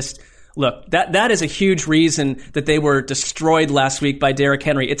COVID list. Look, that is a huge reason that they were destroyed last week by Derrick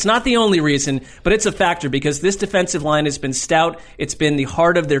Henry. It's not the only reason, but it's a factor because this defensive line has been stout. It's been the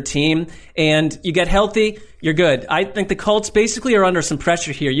heart of their team. And you get healthy, you're good. I think the Colts basically are under some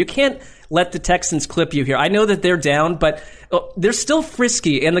pressure here. You can't let the Texans clip you here. I know that they're down, but they're still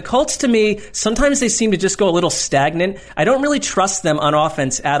frisky. And the Colts, to me, sometimes they seem to just go a little stagnant. I don't really trust them on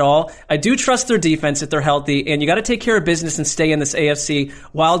offense at all. I do trust their defense if they're healthy. And you got to take care of business and stay in this AFC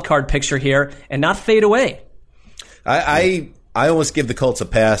wildcard picture here and not fade away. I almost give the Colts a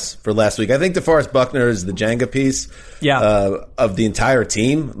pass for last week. I think DeForest Buckner is the Jenga piece of the entire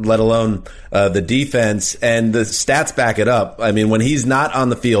team, let alone the defense. And the stats back it up. I mean, when he's not on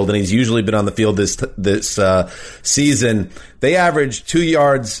the field, and he's usually been on the field this season, they average 2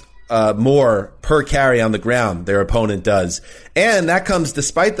 yards more per carry on the ground, their opponent does. And that comes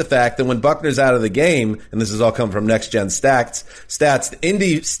despite the fact that when Buckner's out of the game, and this has all come from Next Gen Stats,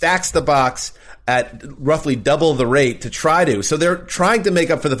 Indy stacks the box at roughly double the rate to try to. So they're trying to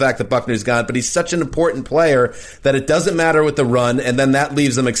make up for the fact that Buckner's gone, but he's such an important player that it doesn't matter with the run, and then that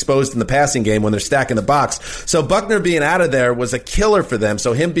leaves them exposed in the passing game when they're stacking the box. So Buckner being out of there was a killer for them.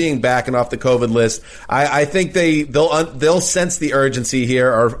 So him being back and off the COVID list, I think they'll sense the urgency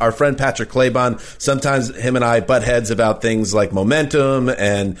here. Our friend Patrick Claybon, sometimes him and I butt heads about things like momentum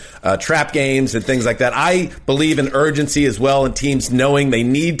and trap games and things like that. I believe in urgency as well, and teams knowing they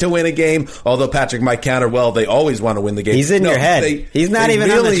need to win a game, although Patrick might counter, well, they always want to win the game. He's in your head. He's not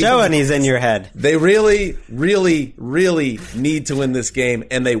even on the show, and he's in your head. They really, really, really need to win this game,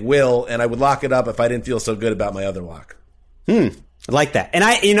 and they will, and I would lock it up if I didn't feel so good about my other lock. I like that.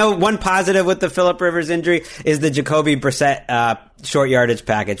 And one positive with the Phillip Rivers injury is the Jacoby Brissett short yardage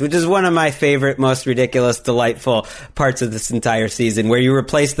package, which is one of my favorite, most ridiculous, delightful parts of this entire season, where you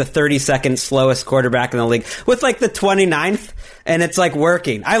replace the 32nd slowest quarterback in the league with like the 29th, and it's like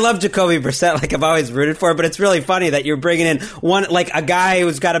working. I love Jacoby Brissett, like I've always rooted for, but it's really funny that you're bringing in a guy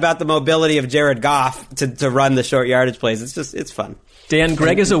who's got about the mobility of Jared Goff to run the short yardage plays. It's fun. Dan,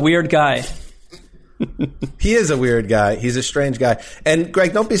 Greg is a weird guy. He is a weird guy. He's a strange guy. And,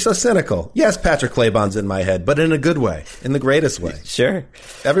 Greg, don't be so cynical. Yes, Patrick Claybon's in my head, but in a good way, in the greatest way. Sure.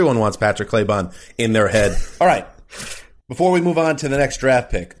 Everyone wants Patrick Claybon in their head. All right. Before we move on to the next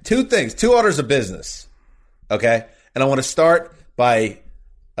draft pick, two orders of business, okay? And I want to start by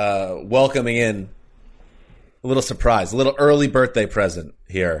welcoming in a little surprise, a little early birthday present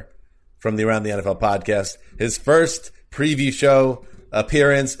here from the Around the NFL podcast. His first preview show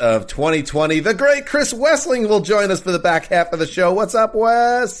appearance of 2020. The great Chris Wessling will join us for the back half of the show. What's up,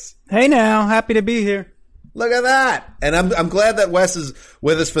 Wes? Hey now, happy to be here. Look at that. And I'm glad that Wes is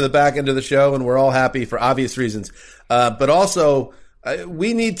with us for the back end of the show, and we're all happy for obvious reasons. But also,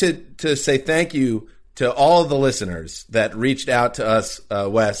 we need to say thank you to all of the listeners that reached out to us,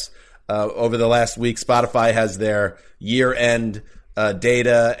 Wes, over the last week. Spotify has their year-end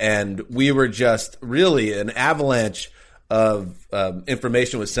data, and we were just really an avalanche of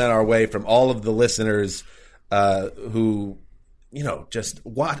information was sent our way from all of the listeners who, just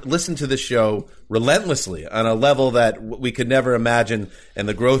listen to the show relentlessly on a level that we could never imagine. And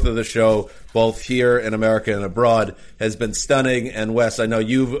the growth of the show, both here in America and abroad, has been stunning. And Wes, I know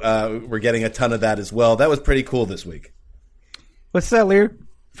you were getting a ton of that as well. That was pretty cool this week. What's that lyric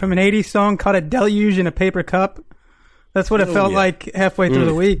from an 80s song called A Deluge in a Paper Cup? That's what it felt like halfway through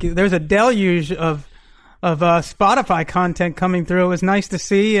the week. There's a deluge of Spotify content coming through. It was nice to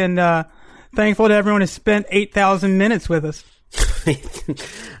see, and thankful to everyone who spent 8,000 minutes with us.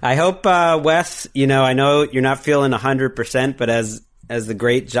 I hope, Wes, I know you're not feeling 100%, but as the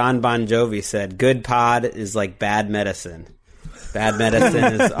great John Bon Jovi said, good pod is like bad medicine. Bad medicine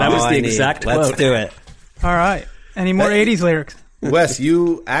is that all was the I exact need. quote. Let's do it. All right. Any more 80s lyrics? Wes,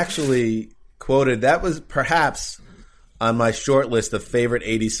 you actually quoted, that was perhaps on my short list of favorite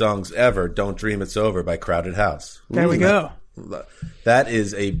 80s songs ever, Don't Dream It's Over by Crowded House. There we go. That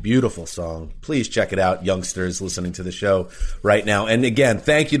is a beautiful song. Please check it out, youngsters listening to the show right now. And again,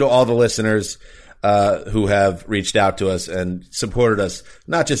 thank you to all the listeners. who have reached out to us and supported us,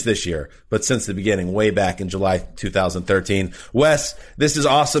 not just this year, but since the beginning, way back in July 2013. Wes, this is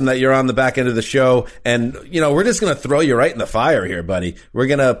awesome that you're on the back end of the show. And, we're just going to throw you right in the fire here, buddy. We're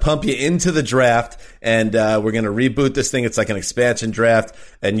going to pump you into the draft, and we're going to reboot this thing. It's like an expansion draft,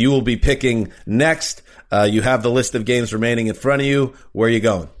 and you will be picking next. You have the list of games remaining in front of you. Where are you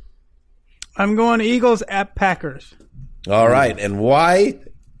going? I'm going Eagles at Packers. All right. And why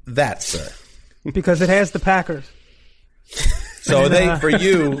that, sir? Because it has the Packers. So for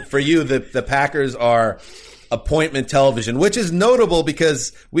you, the Packers are appointment television, which is notable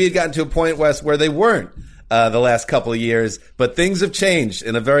because we had gotten to a point, Wes, where they weren't the last couple of years, but things have changed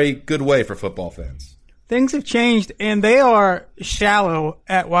in a very good way for football fans. Things have changed, and they are shallow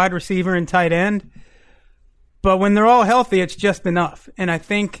at wide receiver and tight end. But when they're all healthy, it's just enough. And I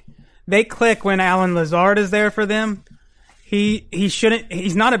think they click when Allen Lazard is there for them.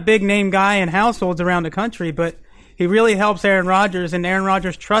 He's not a big name guy in households around the country, but he really helps Aaron Rodgers, and Aaron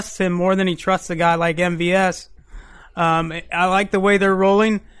Rodgers trusts him more than he trusts a guy like MVS. I like the way they're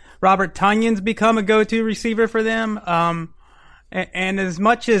rolling. Robert Tonyan's become a go-to receiver for them. And as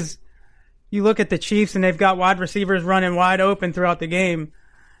much as you look at the Chiefs and they've got wide receivers running wide open throughout the game,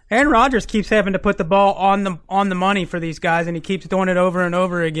 Aaron Rodgers keeps having to put the ball on the money for these guys, and he keeps doing it over and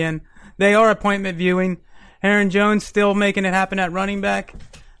over again. They are appointment viewing. Aaron Jones still making it happen at running back.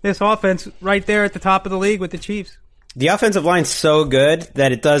 This offense right there at the top of the league with the Chiefs. The offensive line's so good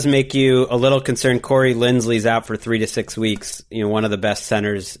that it does make you a little concerned. Corey Linsley's out for 3 to 6 weeks, one of the best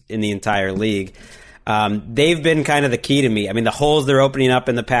centers in the entire league. They've been kind of the key to me. I mean, the holes they're opening up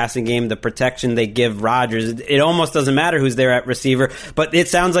in the passing game, the protection they give Rodgers, it almost doesn't matter who's there at receiver, but it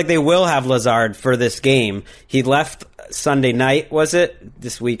sounds like they will have Lazard for this game. He left Sunday night, was it?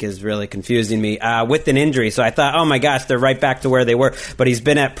 This week is really confusing me, with an injury. So I thought, oh my gosh, they're right back to where they were, but he's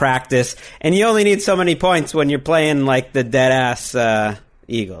been at practice, and you only need so many points when you're playing like the dead-ass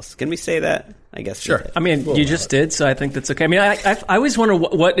Eagles. Can we say that? I guess. Sure. I mean, you just did, so I think that's okay. I mean, I always wonder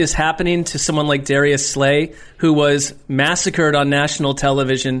what is happening to someone like Darius Slay, who was massacred on national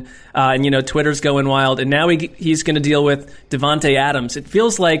television, and Twitter's going wild, and now he's going to deal with Devontae Adams. It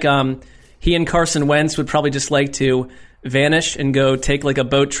feels like he and Carson Wentz would probably just like to vanish and go take like a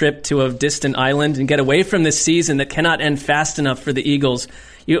boat trip to a distant island and get away from this season that cannot end fast enough for the Eagles.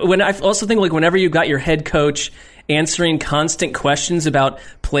 I also think like whenever you've got your head coach answering constant questions about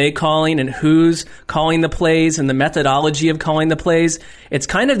play calling and who's calling the plays and the methodology of calling the plays, it's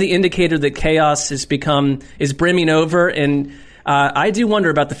kind of the indicator that chaos is brimming over. And I do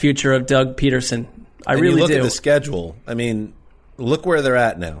wonder about the future of Doug Peterson. I really do. Look at the schedule. I mean, look where they're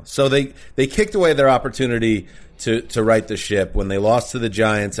at now. So they kicked away their opportunity to right the ship when they lost to the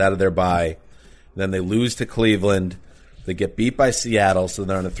Giants out of their bye. Then they lose to Cleveland. They get beat by Seattle, so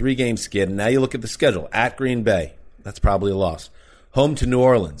they're on a 3-game skid. And now you look at the schedule. At Green Bay, that's probably a loss. Home to New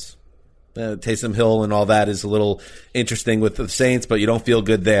Orleans. Taysom Hill and all that is a little interesting with the Saints, but you don't feel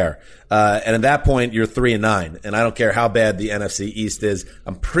good there. And at that point, you're 3-9. And I don't care how bad the NFC East is.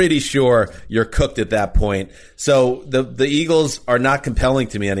 I'm pretty sure you're cooked at that point. So the Eagles are not compelling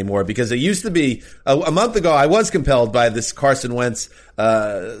to me anymore because it used to be a month ago. I was compelled by this Carson Wentz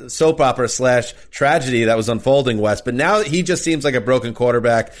soap opera / tragedy that was unfolding, West. But now he just seems like a broken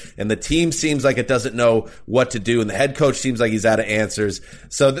quarterback, and the team seems like it doesn't know what to do, and the head coach seems like he's out of answers.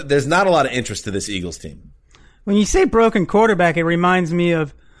 So there's not a lot of interest to this Eagles team. When you say broken quarterback, it reminds me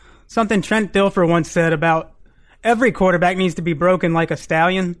of something Trent Dilfer once said about every quarterback needs to be broken like a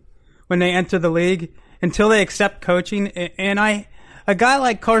stallion when they enter the league until they accept coaching. And a guy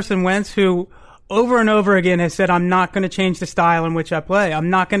like Carson Wentz, who over and over again has said, I'm not going to change the style in which I play. I'm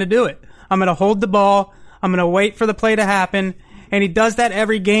not going to do it. I'm going to hold the ball. I'm going to wait for the play to happen. And he does that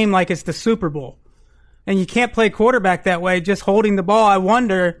every game like it's the Super Bowl. And you can't play quarterback that way, just holding the ball. I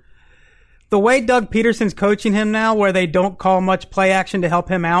wonder, the way Doug Peterson's coaching him now, where they don't call much play action to help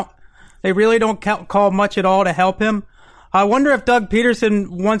him out, they really don't call much at all to help him. I wonder if Doug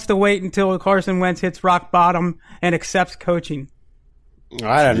Peterson wants to wait until Carson Wentz hits rock bottom and accepts coaching.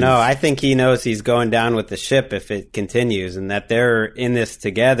 I don't know. I think he knows he's going down with the ship if it continues and that they're in this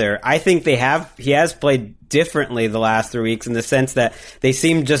together. I think he has played differently the last 3 weeks in the sense that they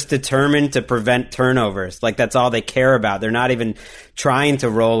seem just determined to prevent turnovers. Like that's all they care about. They're not even trying to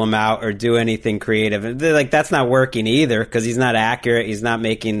roll him out or do anything creative. They're like, that's not working either because he's not accurate. He's not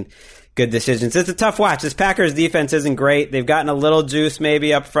making good decisions. It's a tough watch. This Packers defense isn't great. They've gotten a little juice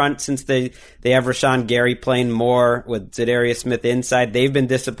maybe up front since they have Rashawn Gary playing more with Za'Darius Smith inside. They've been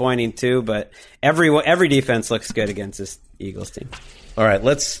disappointing too, but every defense looks good against this Eagles team. All right,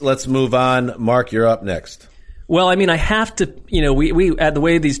 let's move on. Mark, you're up next. Well, I mean, I have to, we at the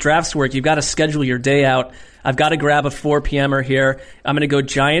way these drafts work, you've got to schedule your day out. I've got to grab a 4 p.m.er here. I'm going to go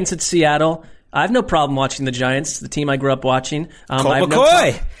Giants at Seattle. I have no problem watching the Giants, the team I grew up watching. Colt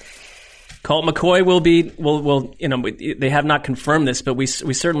McCoy. Colt McCoy will they have not confirmed this, but we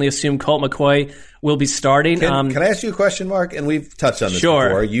certainly assume Colt McCoy will be starting. Can I ask you a question, Mark? And we've touched on this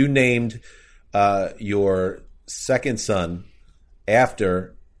before. You named your second son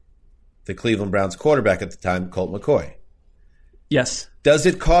after the Cleveland Browns quarterback at the time, Colt McCoy. Yes. Does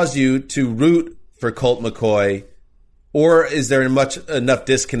it cause you to root for Colt McCoy, or is there enough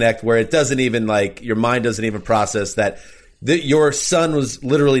disconnect where it doesn't even, your mind doesn't even process that your son was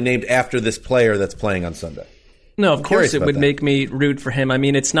literally named after this player that's playing on Sunday? No, of course it would make me root for him. I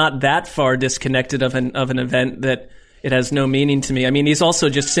mean, it's not that far disconnected of an event that it has no meaning to me. I mean, he's also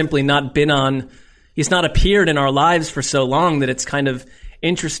just simply not he's not appeared in our lives for so long that it's kind of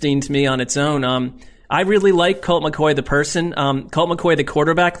interesting to me on its own. I really like Colt McCoy the person. Colt McCoy the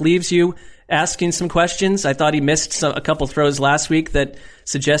quarterback leaves you asking some questions. I thought he missed a couple throws last week that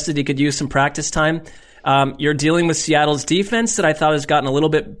suggested he could use some practice time. You're dealing with Seattle's defense that I thought has gotten a little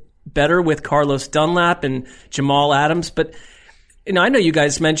bit better with Carlos Dunlap and Jamal Adams, but I know you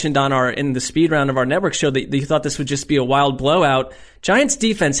guys mentioned in the speed round of our network show that you thought this would just be a wild blowout. Giants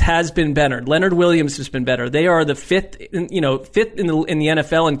defense has been better. Leonard Williams has been better. They are the fifth in the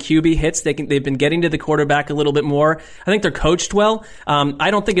NFL in QB hits. They've been getting to the quarterback a little bit more. I think they're coached well. I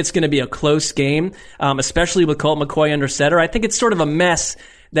don't think it's going to be a close game, especially with Colt McCoy under center. I think it's sort of a mess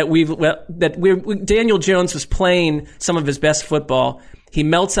that Daniel Jones was playing some of his best football. He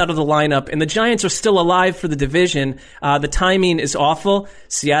melts out of the lineup, and the Giants are still alive for the division. The timing is awful.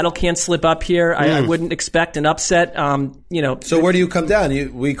 Seattle can't slip up here. I wouldn't expect an upset. So where do you come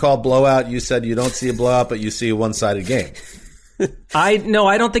down? We call blowout. You said you don't see a blowout, but you see a one-sided game. I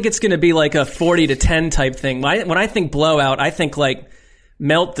don't think it's going to be like a 40-10 type thing. When I think blowout, I think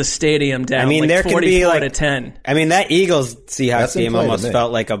melt the stadium down. I mean, there can be 44-10. I mean, that Eagles Seahawks game almost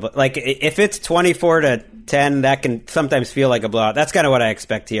felt like if it's 24-10, that can sometimes feel like a blowout. That's kind of what I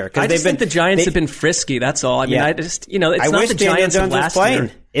expect here. I just think the Giants have been frisky. That's all. I mean, I just it's not the Giants of last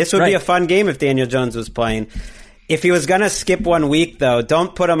year. This would be a fun game if Daniel Jones was playing. If he was going to skip 1 week, though,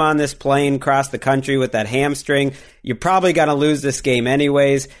 don't put him on this plane across the country with that hamstring. You're probably going to lose this game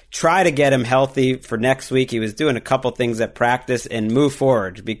anyways. Try to get him healthy for next week. He was doing a couple things at practice and move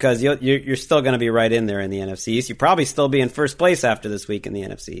forward because you're still going to be right in there in the NFC East. You'll probably still be in first place after this week in the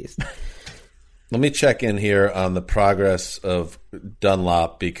NFC East. Let me check in here on the progress of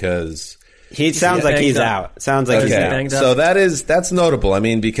Dunlap because he sounds like he's out. Sounds like he's out. So that's notable. I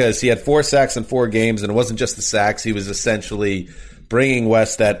mean, because he had 4 sacks in 4 games, and it wasn't just the sacks. He was essentially bringing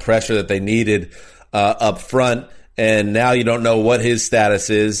West that pressure that they needed up front. And now you don't know what his status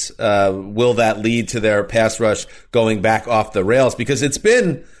is. Will that lead to their pass rush going back off the rails? Because that's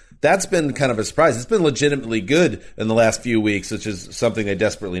been kind of a surprise. It's been legitimately good in the last few weeks, which is something they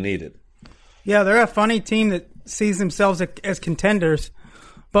desperately needed. Yeah, they're a funny team that sees themselves as contenders,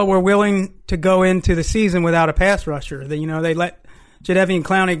 but were willing to go into the season without a pass rusher. They let Jadeveon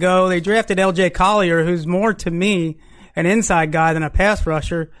Clowney go. They drafted L.J. Collier, who's more to me an inside guy than a pass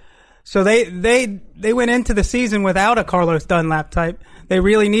rusher. So they went into the season without a Carlos Dunlap type. They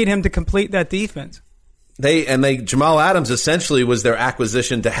really need him to complete that defense. Jamal Adams essentially was their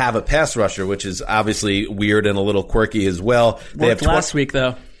acquisition to have a pass rusher, which is obviously weird and a little quirky as well. Worked last week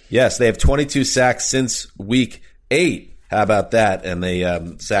though. Yes, they have 22 sacks since week 8. How about that? And they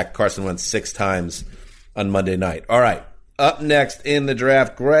sacked Carson Wentz 6 times on Monday night. All right. Up next in the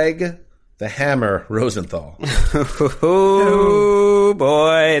draft, Greg the Hammer Rosenthal. Oh,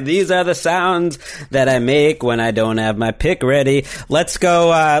 boy. These are the sounds that I make when I don't have my pick ready. Let's go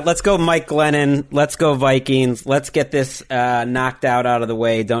Mike Glennon. Let's go Vikings. Let's get this knocked out of the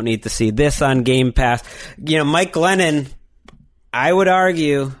way. Don't need to see this on Game Pass. Mike Glennon, I would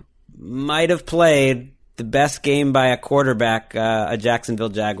argue, might have played the best game by a quarterback, a Jacksonville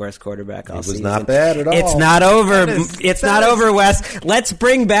Jaguars quarterback all season. It was not bad at all. It's not over. It's not over, Wes. Let's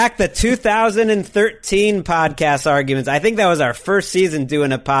bring back the 2013 podcast arguments. I think that was our first season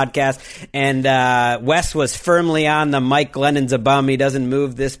doing a podcast, and Wes was firmly on the Mike Glennon's a bum. He doesn't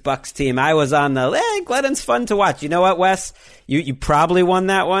move this Bucs team. I was on the, Glennon's fun to watch. You know what, Wes? You probably won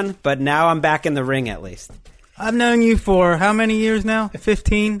that one, but now I'm back in the ring at least. I've known you for how many years now?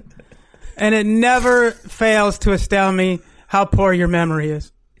 15? And it never fails to astound me how poor your memory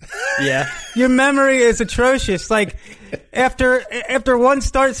is. Yeah. Your memory is atrocious. after one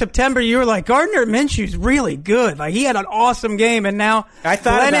start in September, you were like, Gardner Minshew's really good. Like, he had an awesome game, and now I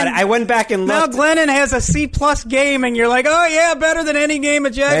thought about it. I went back and looked. Now Glennon has a C+ game, and you're like, oh yeah, better than any game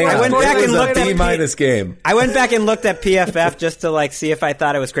of Jaguars. I went back and looked at D- game. I went back and looked at PFF just to see if I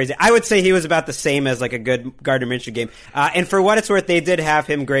thought it was crazy. I would say he was about the same as a good Gardner Minshew game. And for what it's worth, they did have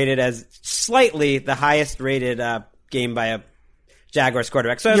him graded as slightly the highest rated game by a Jaguars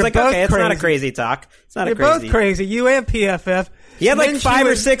quarterback. So I was okay, it's not a crazy talk. It's not You're both crazy. You and PFF. He had 5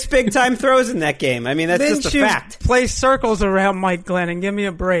 or 6 big time throws in that game. I mean, that's just a fact. Play circles around Mike Glennon. Give me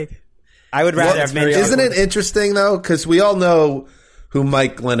a break. I would rather have Minshew. Isn't it interesting though? Because we all know who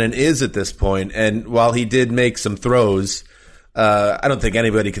Mike Glennon is at this point, and while he did make some throws, I don't think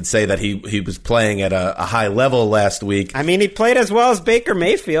anybody could say that he was playing at a high level last week. I mean, he played as well as Baker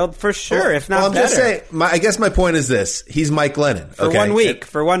Mayfield for sure, if not I'm better. Just saying. I guess my point is this: he's Mike Glennon for 1 week.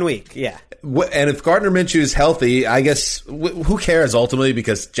 For 1 week, yeah. And if Gardner Minshew is healthy, I guess who cares ultimately,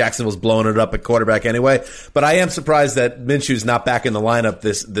 because Jacksonville's blowing it up at quarterback anyway. But I am surprised that Minshew's not back in the lineup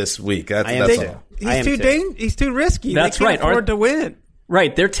this week. That's all. He's too risky. That's they can't afford to win.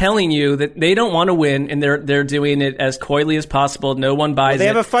 Right, they're telling you that they don't want to win, and they're doing it as coyly as possible. No one buys it. They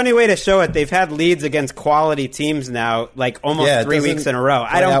have a funny way to show it. They've had leads against quality teams now, almost 3 weeks in a row.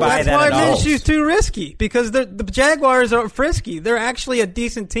 I don't buy that at all. That's why Minshew's too risky, because the Jaguars are frisky. They're actually a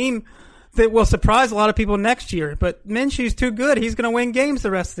decent team that will surprise a lot of people next year. But Minshew's too good. He's going to win games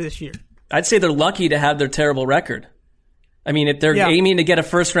the rest of this year. I'd say they're lucky to have their terrible record. I mean, if they're aiming to get a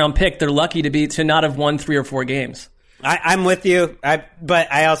first-round pick, they're lucky to not have won 3 or 4 games. I'm with you,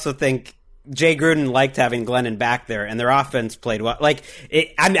 but I also think Jay Gruden liked having Glennon back there, and their offense played well.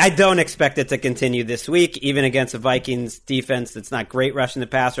 I don't expect it to continue this week, even against a Vikings defense that's not great rushing the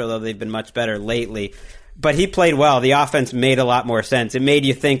passer, although they've been much better lately. But he played well. The offense made a lot more sense. It made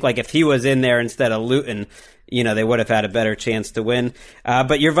you think if he was in there instead of Luton, they would have had a better chance to win.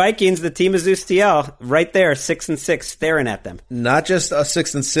 But your Vikings, the team of Zeus TL, right there, 6-6, staring at them. Not just a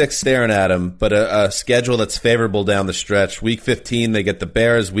 6-6 staring at them, but a schedule that's favorable down the stretch. Week 15, they get the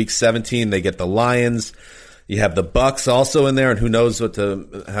Bears. Week 17, they get the Lions. You have the Bucks also in there, and who knows how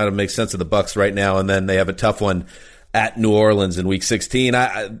to make sense of the Bucks right now. And then they have a tough one at New Orleans in Week 16.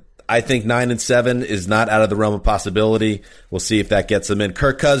 I think 9-7 is not out of the realm of possibility. We'll see if that gets them in.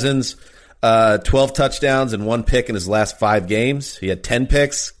 Kirk Cousins, 12 touchdowns and 1 pick in his last 5 games. He had 10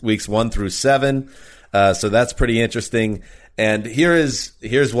 picks weeks 1 through 7. So that's pretty interesting. And here's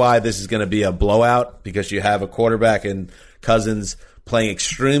why this is going to be a blowout, because you have a quarterback in Cousins playing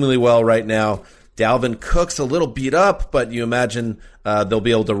extremely well right now. Dalvin Cook's a little beat up, but you imagine they'll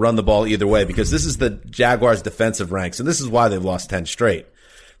be able to run the ball either way, because this is the Jaguars' defensive ranks, and this is why they've lost 10 straight.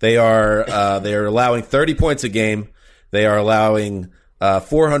 They are allowing 30 points a game. They are allowing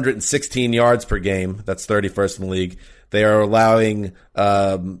 416 yards per game. That's 31st in the league. They are allowing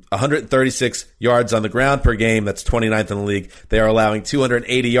 136 yards on the ground per game. That's 29th in the league. They are allowing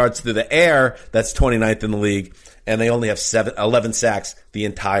 280 yards through the air. That's 29th in the league. And they only have 11 sacks the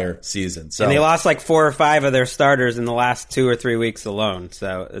entire season. So, and they lost 4 or 5 of their starters in the last 2 or 3 weeks alone.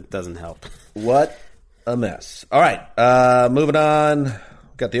 So it doesn't help. What a mess. All right, moving on.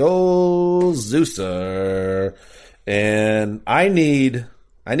 Got the old Zeuser. And I need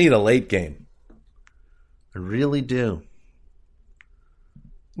a late game. I really do.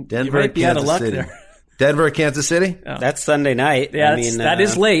 Denver, you might be out of luck City. there. Denver, Kansas City? Oh. That's Sunday night. Yeah, that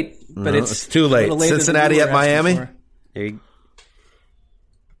is late, but it's too late. Cincinnati at Miami?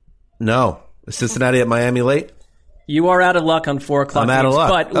 No. Is Cincinnati at Miami late? You are out of luck on 4 o'clock. I'm out of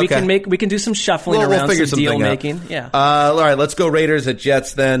luck. But we can do some shuffling around, figure some deal making. Yeah. All right, let's go Raiders at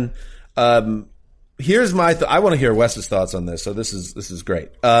Jets then. Here's my I want to hear Wes's thoughts on this. So this is great.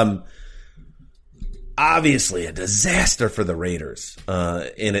 Obviously a disaster for the Raiders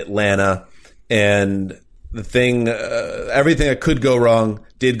in Atlanta, and the thing everything that could go wrong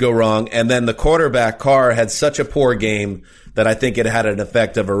did go wrong, and then the quarterback Carr had such a poor game that I think it had an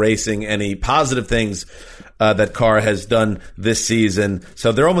effect of erasing any positive things that Carr has done this season.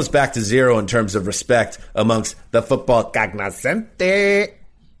 So they're almost back to 0 in terms of respect amongst the football cognoscente.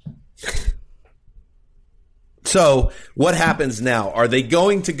 So what happens now? Are they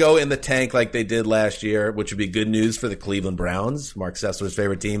going to go in the tank like they did last year, which would be good news for the Cleveland Browns, Mark Sessler's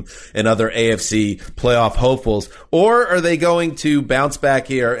favorite team, and other AFC playoff hopefuls? Or are they going to bounce back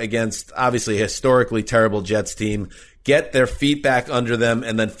here against obviously a historically terrible Jets team, get their feet back under them,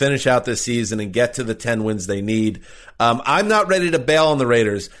 and then finish out this season and get to the 10 wins they need? I'm not ready to bail on the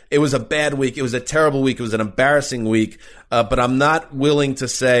Raiders. It was a bad week. It was a terrible week. It was an embarrassing week. But I'm not willing to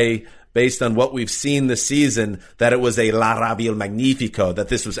say based on what we've seen this season, that it was a La Rabiel Magnifico, that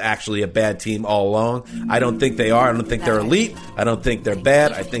this was actually a bad team all along. I don't think they are. I don't think they're elite. I don't think they're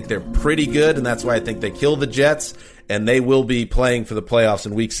bad. I think they're pretty good, and that's why I think they kill the Jets, and they will be playing for the playoffs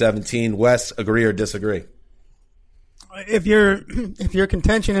in Week 17. Wes, agree or disagree? If your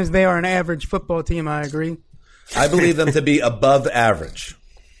contention is they are an average football team, I agree. I believe them to be above average.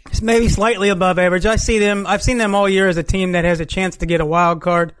 Maybe slightly above average. I've seen them all year as a team that has a chance to get a wild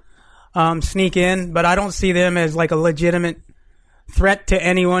card, sneak in, but I don't see them as like a legitimate threat to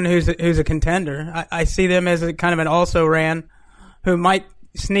anyone who's a contender. I see them as a kind of an also-ran who might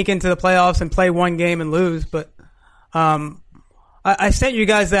sneak into the playoffs and play one game and lose, but I sent you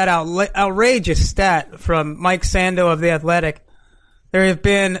guys that outrageous stat from Mike Sando of The Athletic. There have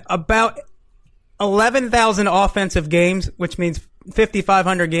been about 11,000 offensive games, which means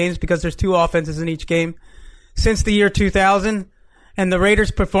 5,500 games because there's 2 offenses in each game, since the year 2000, and the Raiders'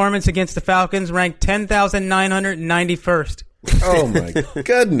 performance against the Falcons ranked 10,991st. Oh, my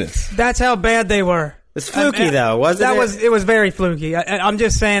goodness. That's how bad they were. It's fluky, though, wasn't it? It was very fluky. I'm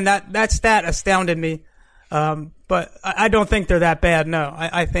just saying that stat astounded me. But I don't think they're that bad, no.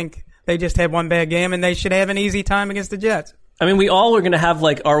 I think they just had one bad game, and they should have an easy time against the Jets. I mean, we all are going to have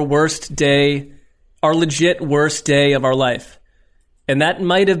like our worst day, our legit worst day of our life. And that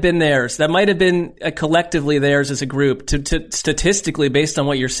might have been theirs. That might have been collectively theirs as a group, to statistically, based on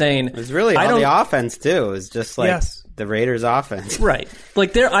what you're saying. It was really all the offense, too. It was just like the Raiders' offense. Right.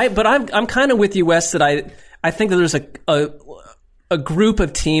 Like but I'm kind of with you, Wes, that I think that there's a group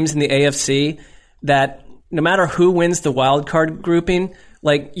of teams in the AFC that no matter who wins the wild card grouping,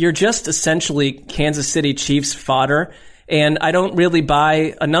 like you're just essentially Kansas City Chiefs fodder. And I don't really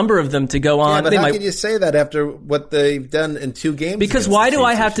buy a number of them to go on. Yeah, but how can you say that after what they've done in 2 games? Because why do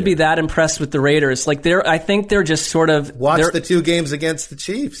I have to be that impressed with the Raiders? Like I think they're just sort of watch the 2 games against the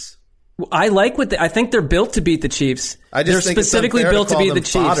Chiefs. I think they're built to beat the Chiefs. They're specifically built to beat the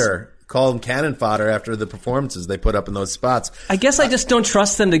Chiefs. Call them cannon fodder after the performances they put up in those spots. I guess I just don't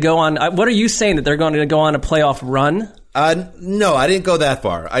trust them to go on. What are you saying, that they're going to go on a playoff run? No, I didn't go that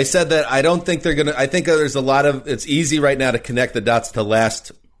far. I said that I don't think they're going to. I think there's a lot of. It's easy right now to connect the dots to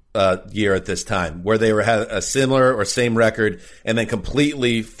last year at this time, where they had a similar or same record and then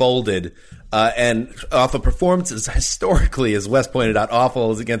completely folded. And off of performances historically, as Wes pointed out,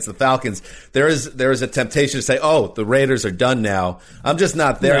 awful as against the Falcons, there is a temptation to say, oh, the Raiders are done now. I'm just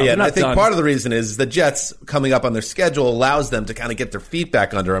not there yet. And I think part of the reason is the Jets coming up on their schedule allows them to kind of get their feet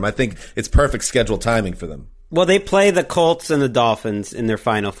back under them. I think it's perfect schedule timing for them. Well, they play the Colts and the Dolphins in their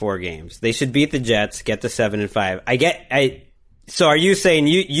final 4 games. They should beat the Jets, get to 7-5. So are you saying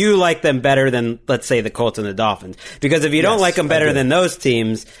you like them better than, let's say, the Colts and the Dolphins? Because if you don't like them better than those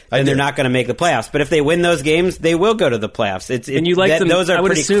teams, then they're not going to make the playoffs. But if they win those games, they will go to the playoffs. And you like them? Those are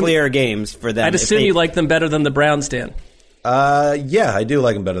pretty clear games for them. I'd assume you like them better than the Browns, Dan. Yeah, I do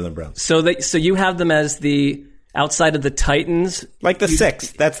like them better than Browns. So you have them as the outside of the Titans, like the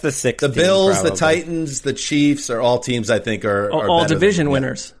 6th. That's the 6th. The Bills, the Titans, the Chiefs are all teams I think are all division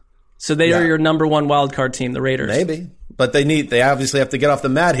winners. So they are your number 1 wild card team, the Raiders. Maybe. But they obviously have to get off the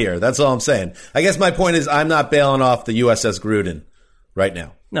mat here. That's all I'm saying. I guess my point is I'm not bailing off the USS Gruden right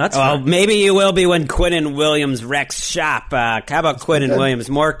now. No, that's fine. Maybe you will be when Quinnen Williams wrecks shop. How about Quinnen Williams?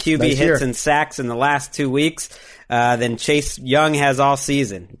 More QB hits and sacks in the last 2 weeks than Chase Young has all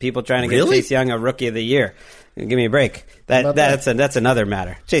season. People trying to get Chase Young a Rookie of the Year. Give me a break. That's another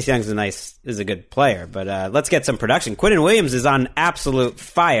matter. Chase Young's is a good player, but let's get some production. Quinnen Williams is on absolute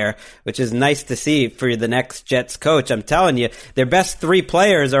fire, which is nice to see for the next Jets coach. I'm telling you, their best 3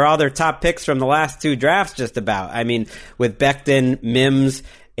 players are all their top picks from the last 2 drafts, just about. I mean, with Becton, Mims,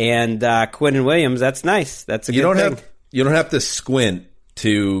 and Quinnen Williams, that's nice. That's a good thing. You don't have to squint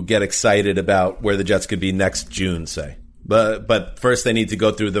to get excited about where the Jets could be next June, say. But first, they need to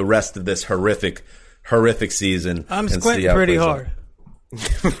go through the rest of this horrific season. I'm squinting pretty hard.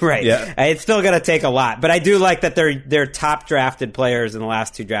 Right. Yeah. It's still going to take a lot. But I do like that their top drafted players in the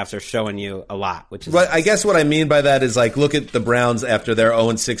last 2 drafts are showing you a lot. Which is nice. I guess what I mean by that is, like, look at the Browns after their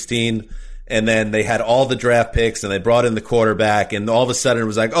 0-16, and then they had all the draft picks, and they brought in the quarterback, and all of a sudden it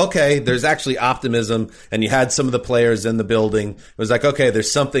was like, okay, there's actually optimism, and you had some of the players in the building. It was like, okay,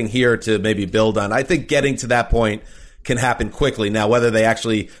 there's something here to maybe build on. I think getting to that point can happen quickly. Now, whether they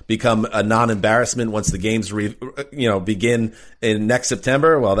actually become a non-embarrassment once the games begin in next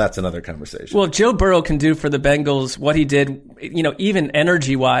September, well, that's another conversation. Well, if Joe Burrow can do for the Bengals what he did, even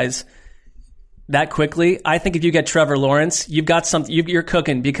energy-wise, that quickly, I think if you get Trevor Lawrence, you've got something. You're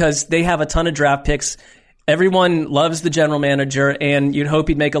cooking, because they have a ton of draft picks. Everyone loves the general manager, and you'd hope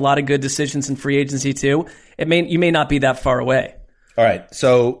he'd make a lot of good decisions in free agency too. You may not be that far away. All right,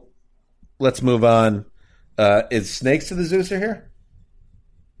 so let's move on. Is Snakes to the Zeuser here?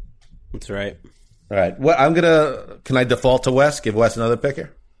 That's right. All right. Can I default to Wes? Give Wes another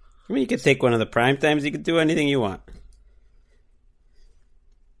picker? I mean, you could take one of the prime times. You could do anything you want.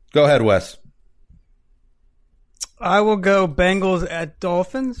 Go ahead, Wes. I will go Bengals at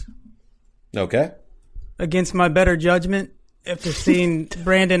Dolphins. Okay. Against my better judgment, after seeing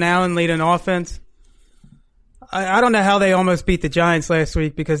Brandon Allen lead an offense. I don't know how they almost beat the Giants last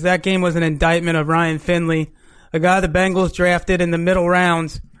week, because that game was an indictment of Ryan Finley, a guy the Bengals drafted in the middle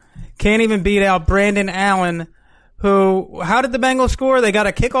rounds. Can't even beat out Brandon Allen, who, how did the Bengals score? They got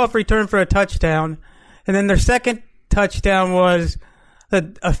a kickoff return for a touchdown, and then their second touchdown was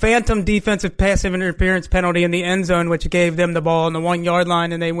a phantom defensive passive interference penalty in the end zone, which gave them the ball on the 1 yard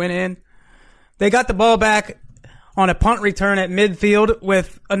line, and they went in. They got the ball back on a punt return at midfield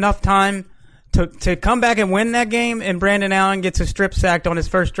with enough time to come back and win that game, and Brandon Allen gets a strip sacked on his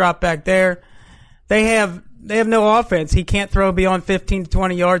first drop back there. They have no offense. He can't throw beyond 15 to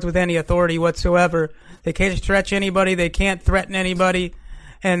 20 yards with any authority whatsoever. They can't stretch anybody. They can't threaten anybody,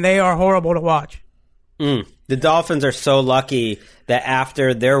 and they are horrible to watch. The Dolphins are so lucky that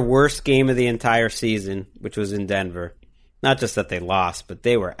after their worst game of the entire season, which was in Denver, not just that they lost, but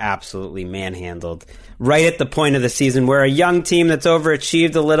they were absolutely manhandled right at the point of the season where a young team that's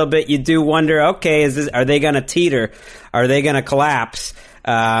overachieved a little bit, you do wonder, okay, are they going to teeter? Are they going to collapse?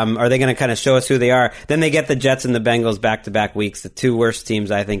 Are they going to kind of show us who they are? Then they get the Jets and the Bengals back-to-back weeks, the two worst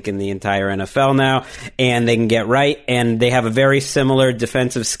teams, I think, in the entire NFL now, and they can get right, and they have a very similar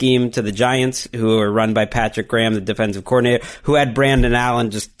defensive scheme to the Giants, who are run by Patrick Graham, the defensive coordinator, who had Brandon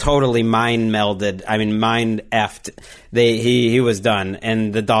Allen just totally mind-effed. He was done,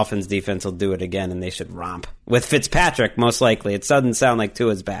 and the Dolphins defense will do it again, and they should romp. With Fitzpatrick, most likely. It doesn't sound like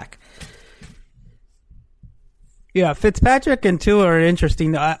Tua's back. Yeah, Fitzpatrick and Tua are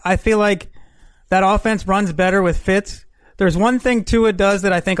interesting. I feel like that offense runs better with Fitz. There's one thing Tua does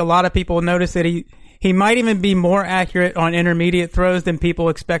that I think a lot of people notice, that he might even be more accurate on intermediate throws than people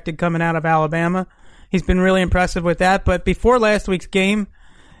expected coming out of Alabama. He's been really impressive with that. But before last week's game,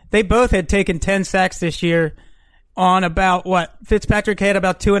 they both had taken 10 sacks this year on about Fitzpatrick had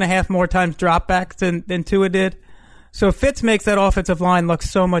about 2.5 more times dropbacks than Tua did. So Fitz makes that offensive line look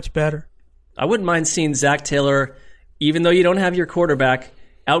so much better. I wouldn't mind seeing Zach Taylor, even though you don't have your quarterback,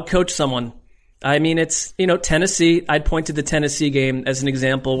 outcoach someone. I mean, it's, Tennessee. I'd point to the Tennessee game as an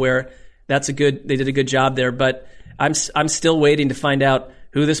example where they did a good job there, but I'm still waiting to find out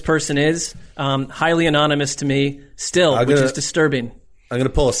who this person is. Highly anonymous to me still, which is disturbing. I'm going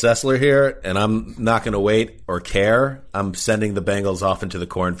to pull a Sessler here, and I'm not going to wait or care. I'm sending the Bengals off into the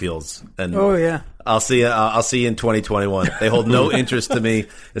cornfields. And oh, yeah. I'll see you in 2021. They hold no interest to me,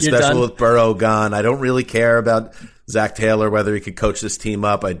 especially with Burrow gone. I don't really care about Zach Taylor, whether he could coach this team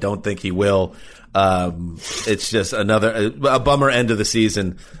up. I don't think he will. It's just a bummer end of the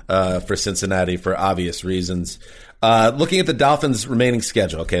season for Cincinnati for obvious reasons. Looking at the Dolphins' remaining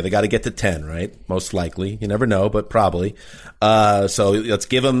schedule, okay, they got to get to 10, right? Most likely. You never know, but probably. So let's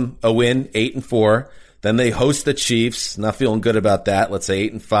give them a win, 8-4. Then they host the Chiefs. Not feeling good about that. Let's say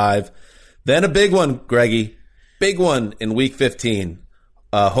 8-5. Then a big one, Greggy. Big one in Week 15,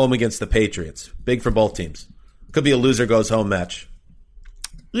 home against the Patriots. Big for both teams. Could be a loser goes home match.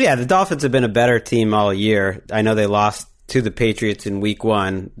 Yeah, the Dolphins have been a better team all year. I know they lost to the Patriots in Week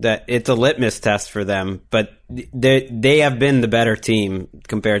 1. That it's a litmus test for them, but they have been the better team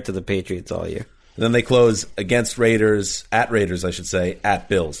compared to the Patriots all year. And then they close against Raiders, at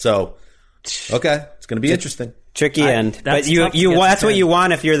Bills. So, okay, it's going to be interesting. Tricky end, but that's what you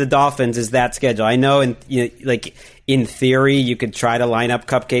want if you're the Dolphins, is that schedule. I know, in theory, you could try to line up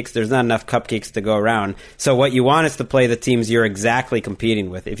cupcakes. There's not enough cupcakes to go around. So what you want is to play the teams you're exactly competing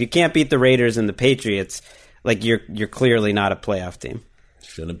with. If you can't beat the Raiders and the Patriots, you're clearly not a playoff team.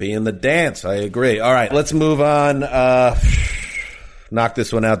 Shouldn't be in the dance. I agree. All right, let's move on. Knock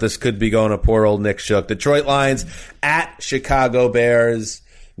this one out. This could be going to poor old Nick Shook. Detroit Lions at Chicago Bears.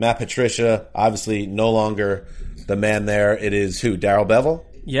 Matt Patricia, obviously no longer the man there. It is who? Darrell Bevell?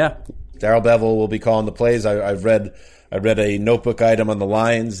 Yeah. Darrell Bevell will be calling the plays. I've read a notebook item on the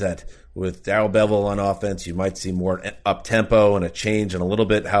Lions that with Darrell Bevell on offense, you might see more up-tempo and a change and a little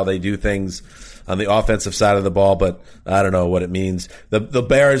bit how they do things on the offensive side of the ball, but I don't know what it means. The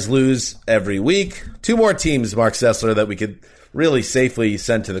Bears lose every week. 2 more teams, Mark Sessler, that we could really safely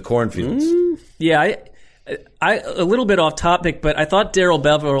send to the cornfields. Yeah, I a little bit off topic, but I thought Darrell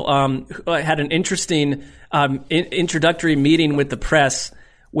Bevell had an interesting introductory meeting with the press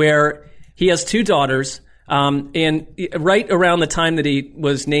where he has 2 daughters, and right around the time that he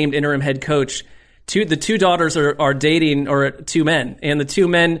was named interim head coach, The two daughters are dating, or two men, and the two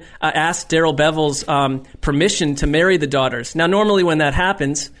men asked Darrell Bevell's permission to marry the daughters. Now, normally when that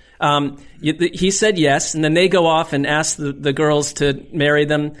happens, he said yes, and then they go off and ask the girls to marry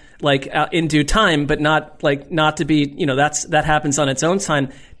them in due time, but not to be, that happens on its own time.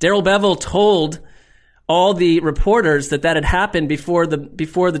 Darrell Bevell told all the reporters that had happened before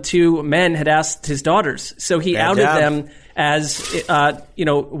the two men had asked his daughters. So he outed them as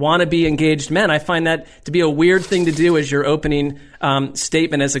wannabe engaged men. I find that to be a weird thing to do as your opening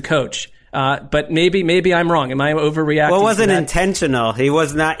statement as a coach. But maybe I'm wrong. Am I overreacting? Well, it wasn't intentional. He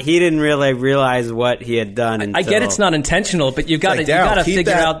was not. He didn't really realize what he had done. I get it's not intentional, but you got to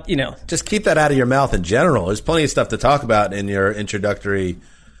figure out. Just keep that out of your mouth in general. There's plenty of stuff to talk about in your introductory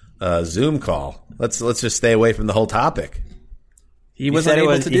Zoom call. Let's just stay away from the whole topic. He wasn't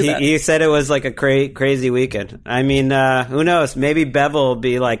able to do that. He said it was like a crazy weekend. I mean, who knows? Maybe Bevell will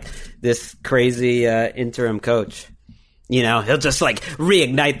be like this crazy interim coach. He'll just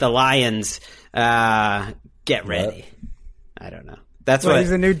reignite the Lions. Get ready. I don't know. That's what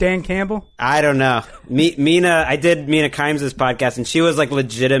he's the new Dan Campbell. I don't know. I did Mina Kimes' podcast, and she was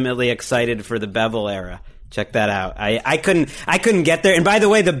legitimately excited for the Bevell era. Check that out. I couldn't get there. And by the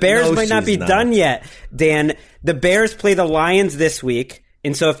way, the Bears might not be done yet, Dan. The Bears play the Lions this week,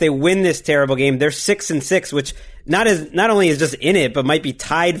 and so if they win this terrible game, they're 6-6, which not only is just in it, but might be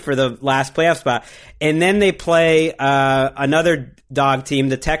tied for the last playoff spot. And then they play another dog team,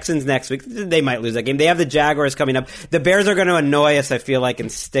 the Texans, next week. They might lose that game. They have the Jaguars coming up. The Bears are going to annoy us, I feel like, and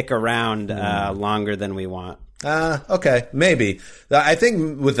stick around longer than we want. Okay, maybe. I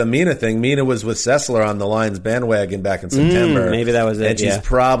think with the Mina thing, Mina was with Sessler on the Lions bandwagon back in September. Maybe that was it, and she's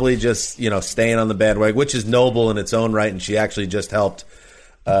probably just, staying on the bandwagon, which is noble in its own right, and she actually just helped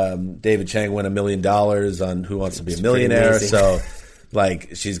David Chang win $1 million on Who Wants to Be a Millionaire. So,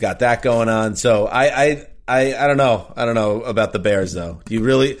 she's got that going on. So I don't know. I don't know about the Bears, though. Do you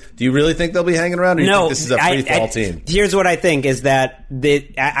really think they'll be hanging around, or do you think this is a free-fall team? Here's what I think is that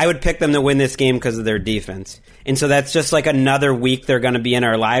I would pick them to win this game because of their defense. And so that's just another week they're going to be in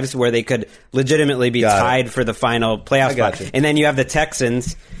our lives where they could legitimately be tied for the final playoff spot. And then you have the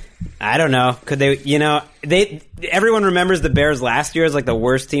Texans. I don't know. Could they? Everyone remembers the Bears last year as the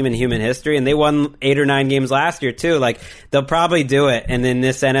worst team in human history, and they won 8 or 9 games last year too. They'll probably do it. And in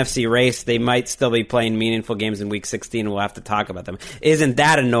this NFC race, they might still be playing meaningful games in Week 16. We'll have to talk about them. Isn't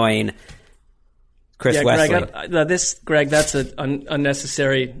that annoying, Chris Wesley? Greg, that's an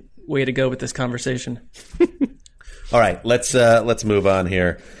unnecessary way to go with this conversation. All right, let's move on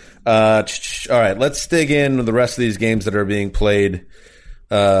here. All right, let's dig in the rest of these games that are being played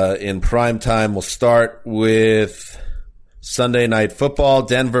in prime time. We'll start with Sunday Night Football.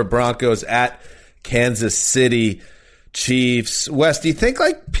 Denver Broncos at Kansas City Chiefs. Wes, do you think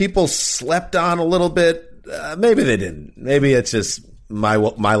people slept on a little bit? Maybe they didn't. Maybe it's just my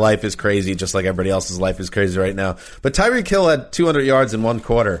life is crazy, just like everybody else's life is crazy right now. But Tyreek Hill had 200 yards in one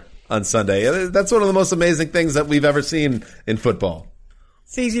quarter on Sunday. That's one of the most amazing things that we've ever seen in football.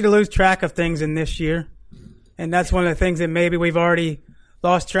 It's easy to lose track of things in this year, and that's one of the things that maybe we've already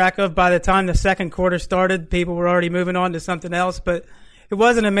lost track of. By the time the second quarter started, people were already moving on to something else, but it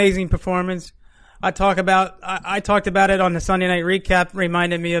was an amazing performance. I talked about it on the Sunday Night Recap,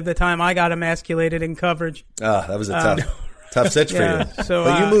 reminded me of the time I got emasculated in coverage. That was a tough stitch for you. So,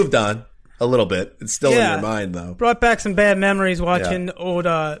 but you moved on a little bit. It's still in your mind, though. Brought back some bad memories watching old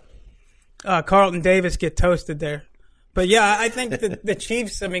Carlton Davis get toasted there. But yeah, I think the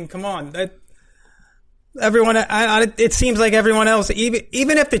Chiefs, I mean, come on. Everyone, it seems like everyone else,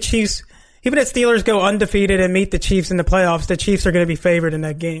 even if Steelers go undefeated and meet the Chiefs in the playoffs, the Chiefs are going to be favored in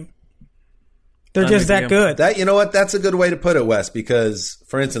that game. They're just that good. You know what? That's a good way to put it, Wes, because,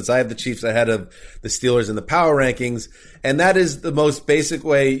 for instance, I have the Chiefs ahead of the Steelers in the power rankings, and that is the most basic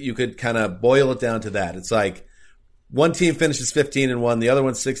way you could kind of boil it down to that. It's like one team finishes 15-1, the other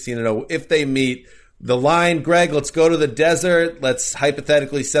one's 16-0. If they meet the line, Greg, let's go to the desert. Let's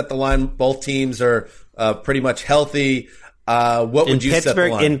hypothetically set the line. Both teams are pretty much healthy. What would you set the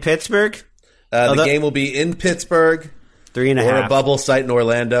line? In Pittsburgh? The game will be in Pittsburgh. 3.5. Or a bubble site in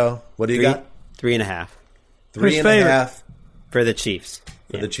Orlando. What do you got? 3.5. 3.5 for the Chiefs.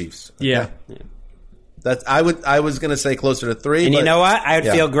 For the Chiefs. Okay. Yeah. That's I was going to say closer to 3. And you know what? I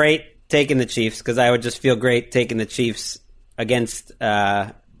would feel great taking the Chiefs because I would just feel great taking the Chiefs against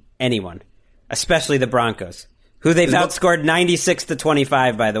anyone, especially the Broncos, who they've outscored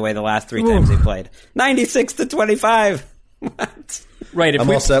 96-25. By the way, the last 3 times they played, 96-25. What? Right. I'm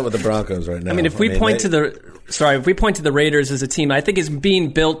all set with the Broncos right now. I mean, if we point to the Raiders as a team, I think is being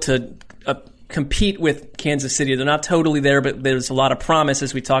built to compete with Kansas City. They're not totally there, but there's a lot of promise,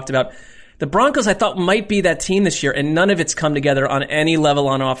 as we talked about The Broncos, I thought, might be that team this year, and none of it's come together on any level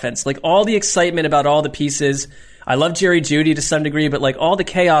on offense. Like, all the excitement about all the pieces. I love Jerry Jeudy to some degree, but, like, all the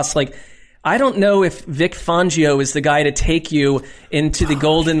chaos, like, I don't know if Vic Fangio is the guy to take you into the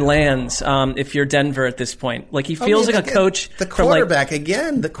Golden Lands if you're Denver at this point. Like, he feels like a coach. The quarterback,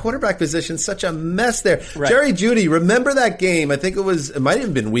 the quarterback position's such a mess there. Right. Jerry Jeudy, remember that game? I think it might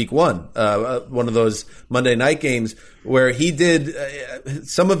have been week one of those Monday night games where he did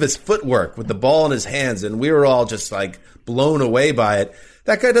some of his footwork with the ball in his hands, and we were all just like blown away by it.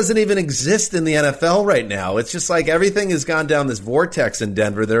 That guy doesn't even exist in the NFL right now. It's just like everything has gone down this vortex in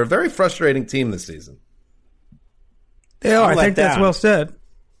Denver. They're a very frustrating team this season. They are. I think that's well said.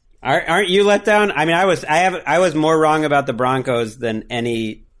 Aren't you let down? I mean, I was more wrong about the Broncos than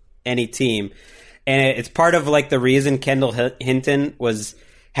any team, and it's part of like the reason Kendall Hinton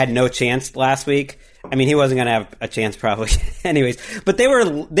had no chance last week. I mean, he wasn't going to have a chance probably anyways, but they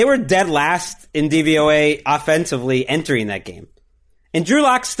were dead last in DVOA offensively entering that game. And Drew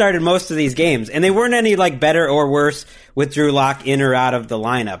Lock started most of these games, and they weren't any like better or worse with Drew Lock in or out of the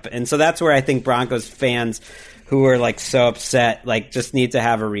lineup. And so that's where I think Broncos fans who are like so upset, like just need to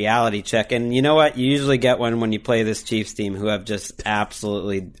have a reality check. And you know what? You usually get one when you play this Chiefs team who have just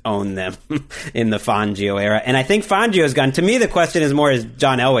absolutely owned them in the Fangio era. And I think Fangio's gone. To me, the question is more, is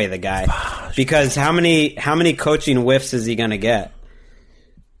John Elway the guy? Because how many coaching whiffs is he going to get?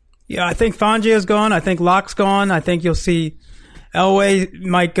 Yeah, I think Fangio's gone. I think Locke's gone. I think you'll see Elway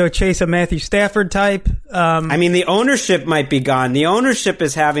might go chase a Matthew Stafford type. I mean, the ownership might be gone. The ownership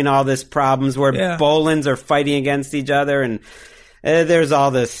is having all this problems where Bolins are fighting against each other, and there's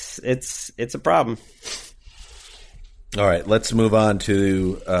all this. It's a problem. All right, let's move on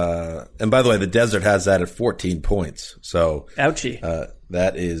to. And by the way, the Desert has that at 14 points. So, ouchie.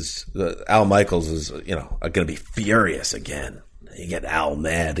 That is Al Michaels is going to be furious again. You get Al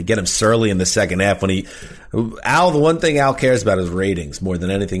mad. To get him surly in the second half the one thing Al cares about is ratings more than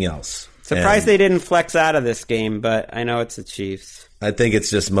anything else. Surprised they didn't flex out of this game, but I know it's the Chiefs. I think it's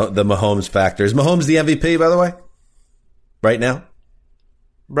just the Mahomes factor. Is Mahomes the MVP, by the way? Right now?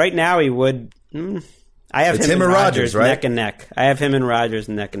 Right now, he would. I have him and Rodgers right? Neck and neck. I have him and Rodgers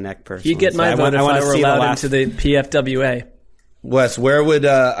neck and neck personally. You get my vote if I were allowed into the PFWA. Wes, where would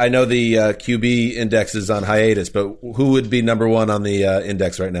I know the QB index is on hiatus, but who would be number one on the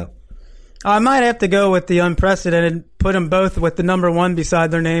index right now? I might have to go with the unprecedented, put them both with the number one beside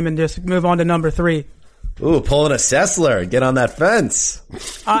their name and just move on to number 3. Ooh, pulling a Sessler. Get on that fence.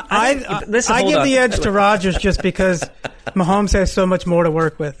 I give the edge to Rodgers just because Mahomes has so much more to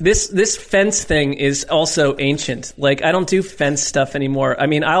work with. This fence thing is also ancient. Like, I don't do fence stuff anymore. I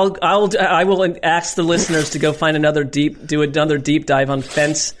mean, I will ask the listeners to go find another deep dive on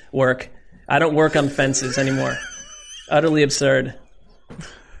fence work. I don't work on fences anymore. Utterly absurd.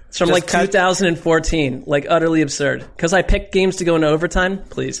 It's from 2014. Like, utterly absurd. Because I picked games to go into overtime.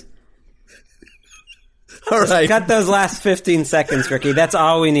 Please. All right. Cut those last 15 seconds, Ricky. That's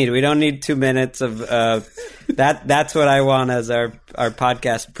all we need. We don't need 2 minutes of that. That's what I want as our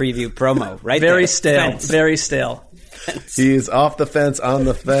podcast preview promo. Right? Very stale. Fence. Very stale. He is off the fence, on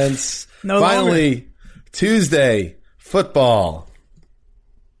the fence. Finally, longer. Tuesday football.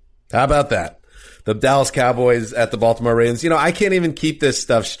 How about that? The Dallas Cowboys at the Baltimore Ravens. I can't even keep this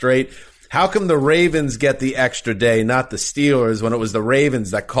stuff straight. How come the Ravens get the extra day, not the Steelers, when it was the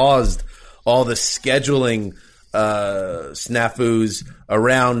Ravens that caused all the scheduling snafus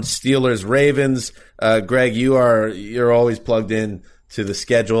around Steelers-Ravens? Greg, you're always plugged in to the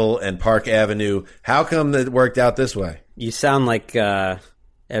schedule and Park Avenue. How come that worked out this way? You sound like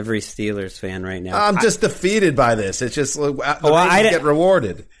every Steelers fan right now. I'm just defeated by this. It's just the Ravens get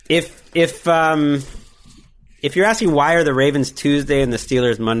rewarded. If you're asking why are the Ravens Tuesday and the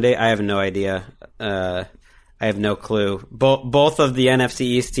Steelers Monday, I have no idea. I have no clue. Both of the NFC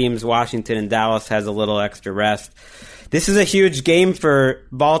East teams, Washington and Dallas, has a little extra rest. This is a huge game for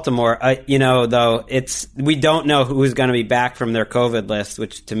Baltimore. Though we don't know who's going to be back from their COVID list,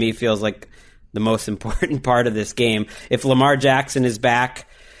 which to me feels like the most important part of this game. If Lamar Jackson is back,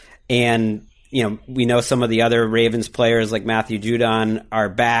 and we know some of the other Ravens players like Matthew Judon are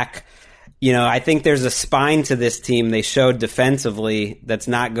back, I think there's a spine to this team they showed defensively that's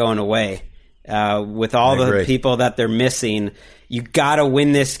not going away. With all the people that they're missing, you got to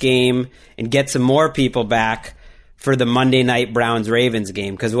win this game and get some more people back for the Monday night Browns-Ravens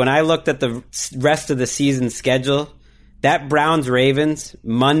game. Because when I looked at the rest of the season schedule, that Browns-Ravens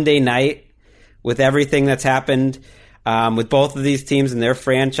Monday night, with everything that's happened, with both of these teams and their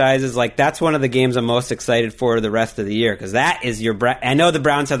franchises, like that's one of the games I'm most excited for the rest of the year, because that is your. I know the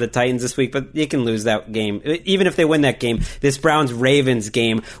Browns have the Titans this week, but you can lose that game even if they win that game. This Browns-Ravens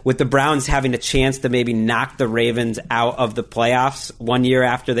game, with the Browns having a chance to maybe knock the Ravens out of the playoffs 1 year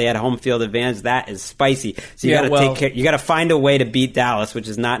after they had home field advantage, that is spicy. So you got to take care. You got to find a way to beat Dallas, which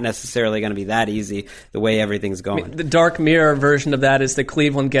is not necessarily going to be that easy the way everything's going. I mean, the dark mirror version of that is that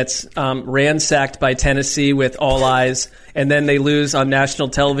Cleveland gets ransacked by Tennessee with all eyes. And then they lose on national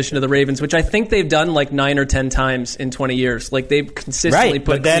television to the Ravens, which I think they've done like 9 or 10 times in 20 years. Like they've consistently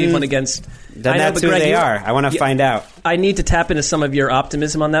put Cleveland against. Then that's who they are. I want to find out. I need to tap into some of your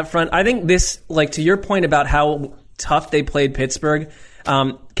optimism on that front. I think this, like to your point about how tough they played Pittsburgh.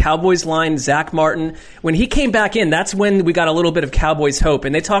 Cowboys line, Zach Martin, when he came back in, that's when we got a little bit of Cowboys hope.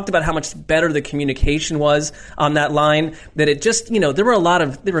 And they talked about how much better the communication was on that line, that it just, there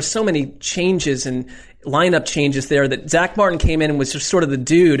were so many changes and lineup changes there that Zach Martin came in and was just sort of the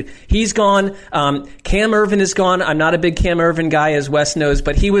dude. He's gone. Cam Ervin is gone. I'm not a big Cam Ervin guy, as Wes knows,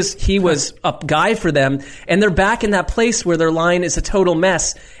 but he was a guy for them. And they're back in that place where their line is a total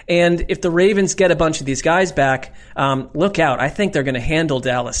mess. And if the Ravens get a bunch of these guys back, look out. I think they're going to handle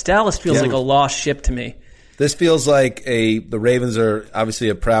Dallas. Dallas feels like a lost ship to me. This feels like the Ravens are obviously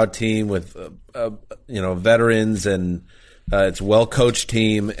a proud team with veterans, and it's a well-coached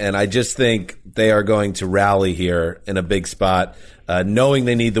team, and I just think they are going to rally here in a big spot, knowing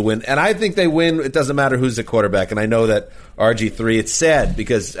they need the win. And I think they win. It doesn't matter who's the quarterback. And I know that RG3, it's sad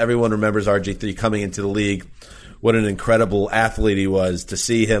because everyone remembers RG3 coming into the league, what an incredible athlete he was. To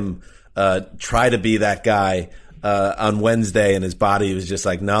see him try to be that guy on Wednesday, and his body was just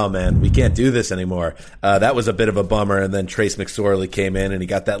like, no, man, we can't do this anymore. That was a bit of a bummer. And then Trace McSorley came in, and he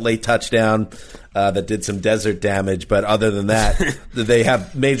got that late touchdown that did some desert damage. But other than that, they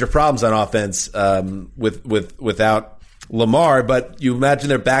have major problems on offense without Lamar. But you imagine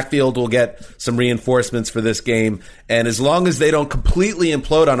their backfield will get some reinforcements for this game. And as long as they don't completely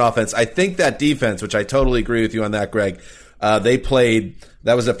implode on offense, I think that defense, which I totally agree with you on that, Greg, they played.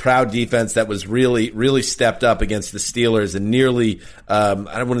 That was a proud defense that was really, really stepped up against the Steelers and nearly, I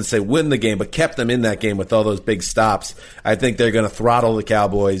don't want to say win the game, but kept them in that game with all those big stops. I think they're going to throttle the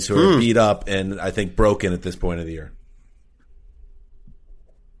Cowboys, who are beat up and I think broken at this point of the year.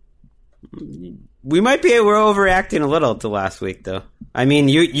 We're overreacting a little to last week, though. I mean,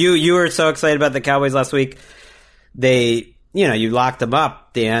 you were so excited about the Cowboys last week. You locked them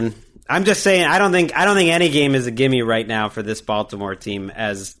up, Dan. I'm just saying, I don't think any game is a gimme right now for this Baltimore team,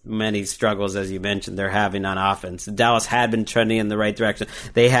 as many struggles as you mentioned they're having on offense. Dallas had been trending in the right direction.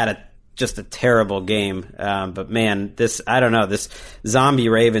 They had just a terrible game. But man, this zombie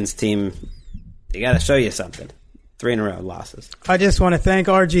Ravens team, they got to show you something. 3 in a row losses. I just want to thank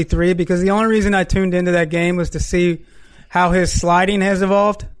RG3 because the only reason I tuned into that game was to see how his sliding has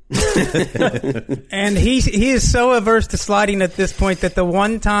evolved. And he is so averse to sliding at this point that the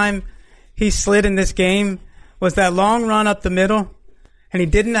one time he slid in this game was that long run up the middle, and he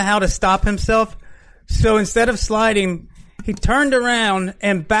didn't know how to stop himself. So instead of sliding, he turned around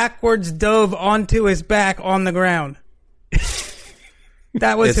and backwards dove onto his back on the ground.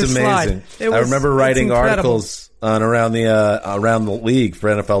 That was his amazing. Slide. I remember writing articles around the league for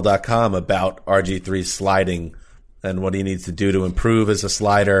NFL.com about RG3 sliding and what he needs to do to improve as a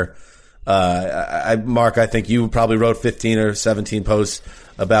slider. Mark, I think you probably wrote 15 or 17 posts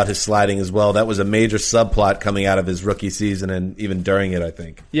about his sliding as well. That was a major subplot coming out of his rookie season and even during it, I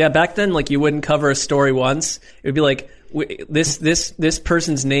think. Yeah, back then, you wouldn't cover a story once. It would be like, this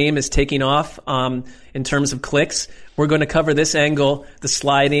person's name is taking off in terms of clicks. We're going to cover this angle, the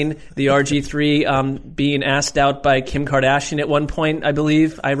sliding, the RG3 being asked out by Kim Kardashian at one point, I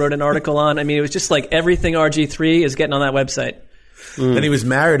believe. I wrote an article on. I mean, it was just like everything RG3 is getting on that website. And he was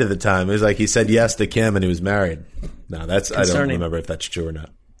married at the time. It was like he said yes to Kim and he was married. No, that's concerning. I don't remember if that's true or not.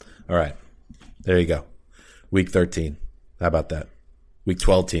 All right. There you go. Week 13. How about that? Week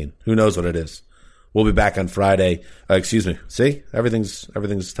 12. Who knows what it is? We'll be back on Friday. Excuse me. See? Everything's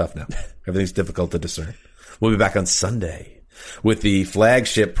tough now. Everything's difficult to discern. We'll be back on Sunday with the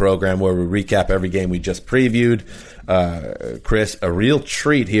flagship program where we recap every game we just previewed. Chris, a real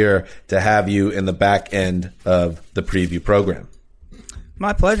treat here to have you in the back end of the preview program.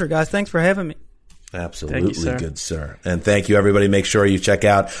 My pleasure, guys. Thanks for having me. Absolutely, you, good sir. And thank you, everybody. Make sure you check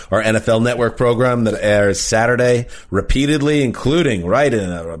out our NFL Network program that airs Saturday repeatedly, including right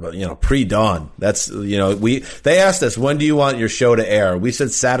in pre-dawn. That's they asked us, when do you want your show to air? We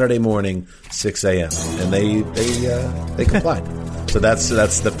said Saturday morning, 6 a.m. and they complied. So that's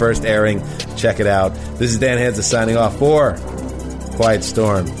the first airing. Check it out. This is Dan Hansa signing off for Quiet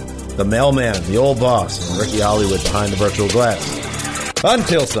Storm. the mailman, the old boss, and Ricky Hollywood behind the virtual glass.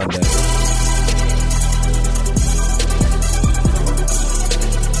 Until Sunday.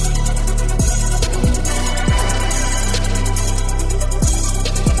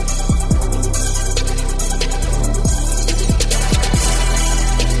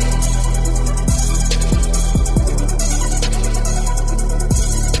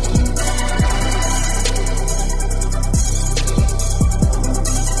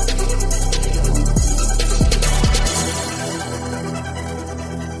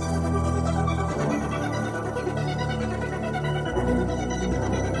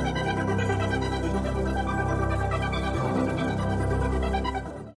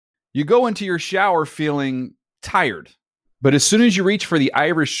 You go into your shower feeling tired, but as soon as you reach for the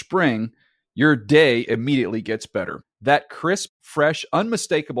Irish Spring, your day immediately gets better. That crisp, fresh,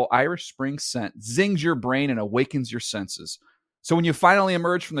 unmistakable Irish Spring scent zings your brain and awakens your senses. So when you finally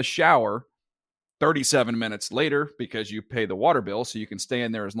emerge from the shower 37 minutes later, because you pay the water bill so you can stay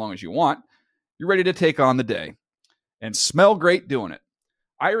in there as long as you want, you're ready to take on the day and smell great doing it.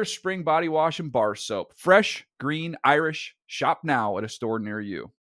 Irish Spring Body Wash and Bar Soap. Fresh, green, Irish. Shop now at a store near you.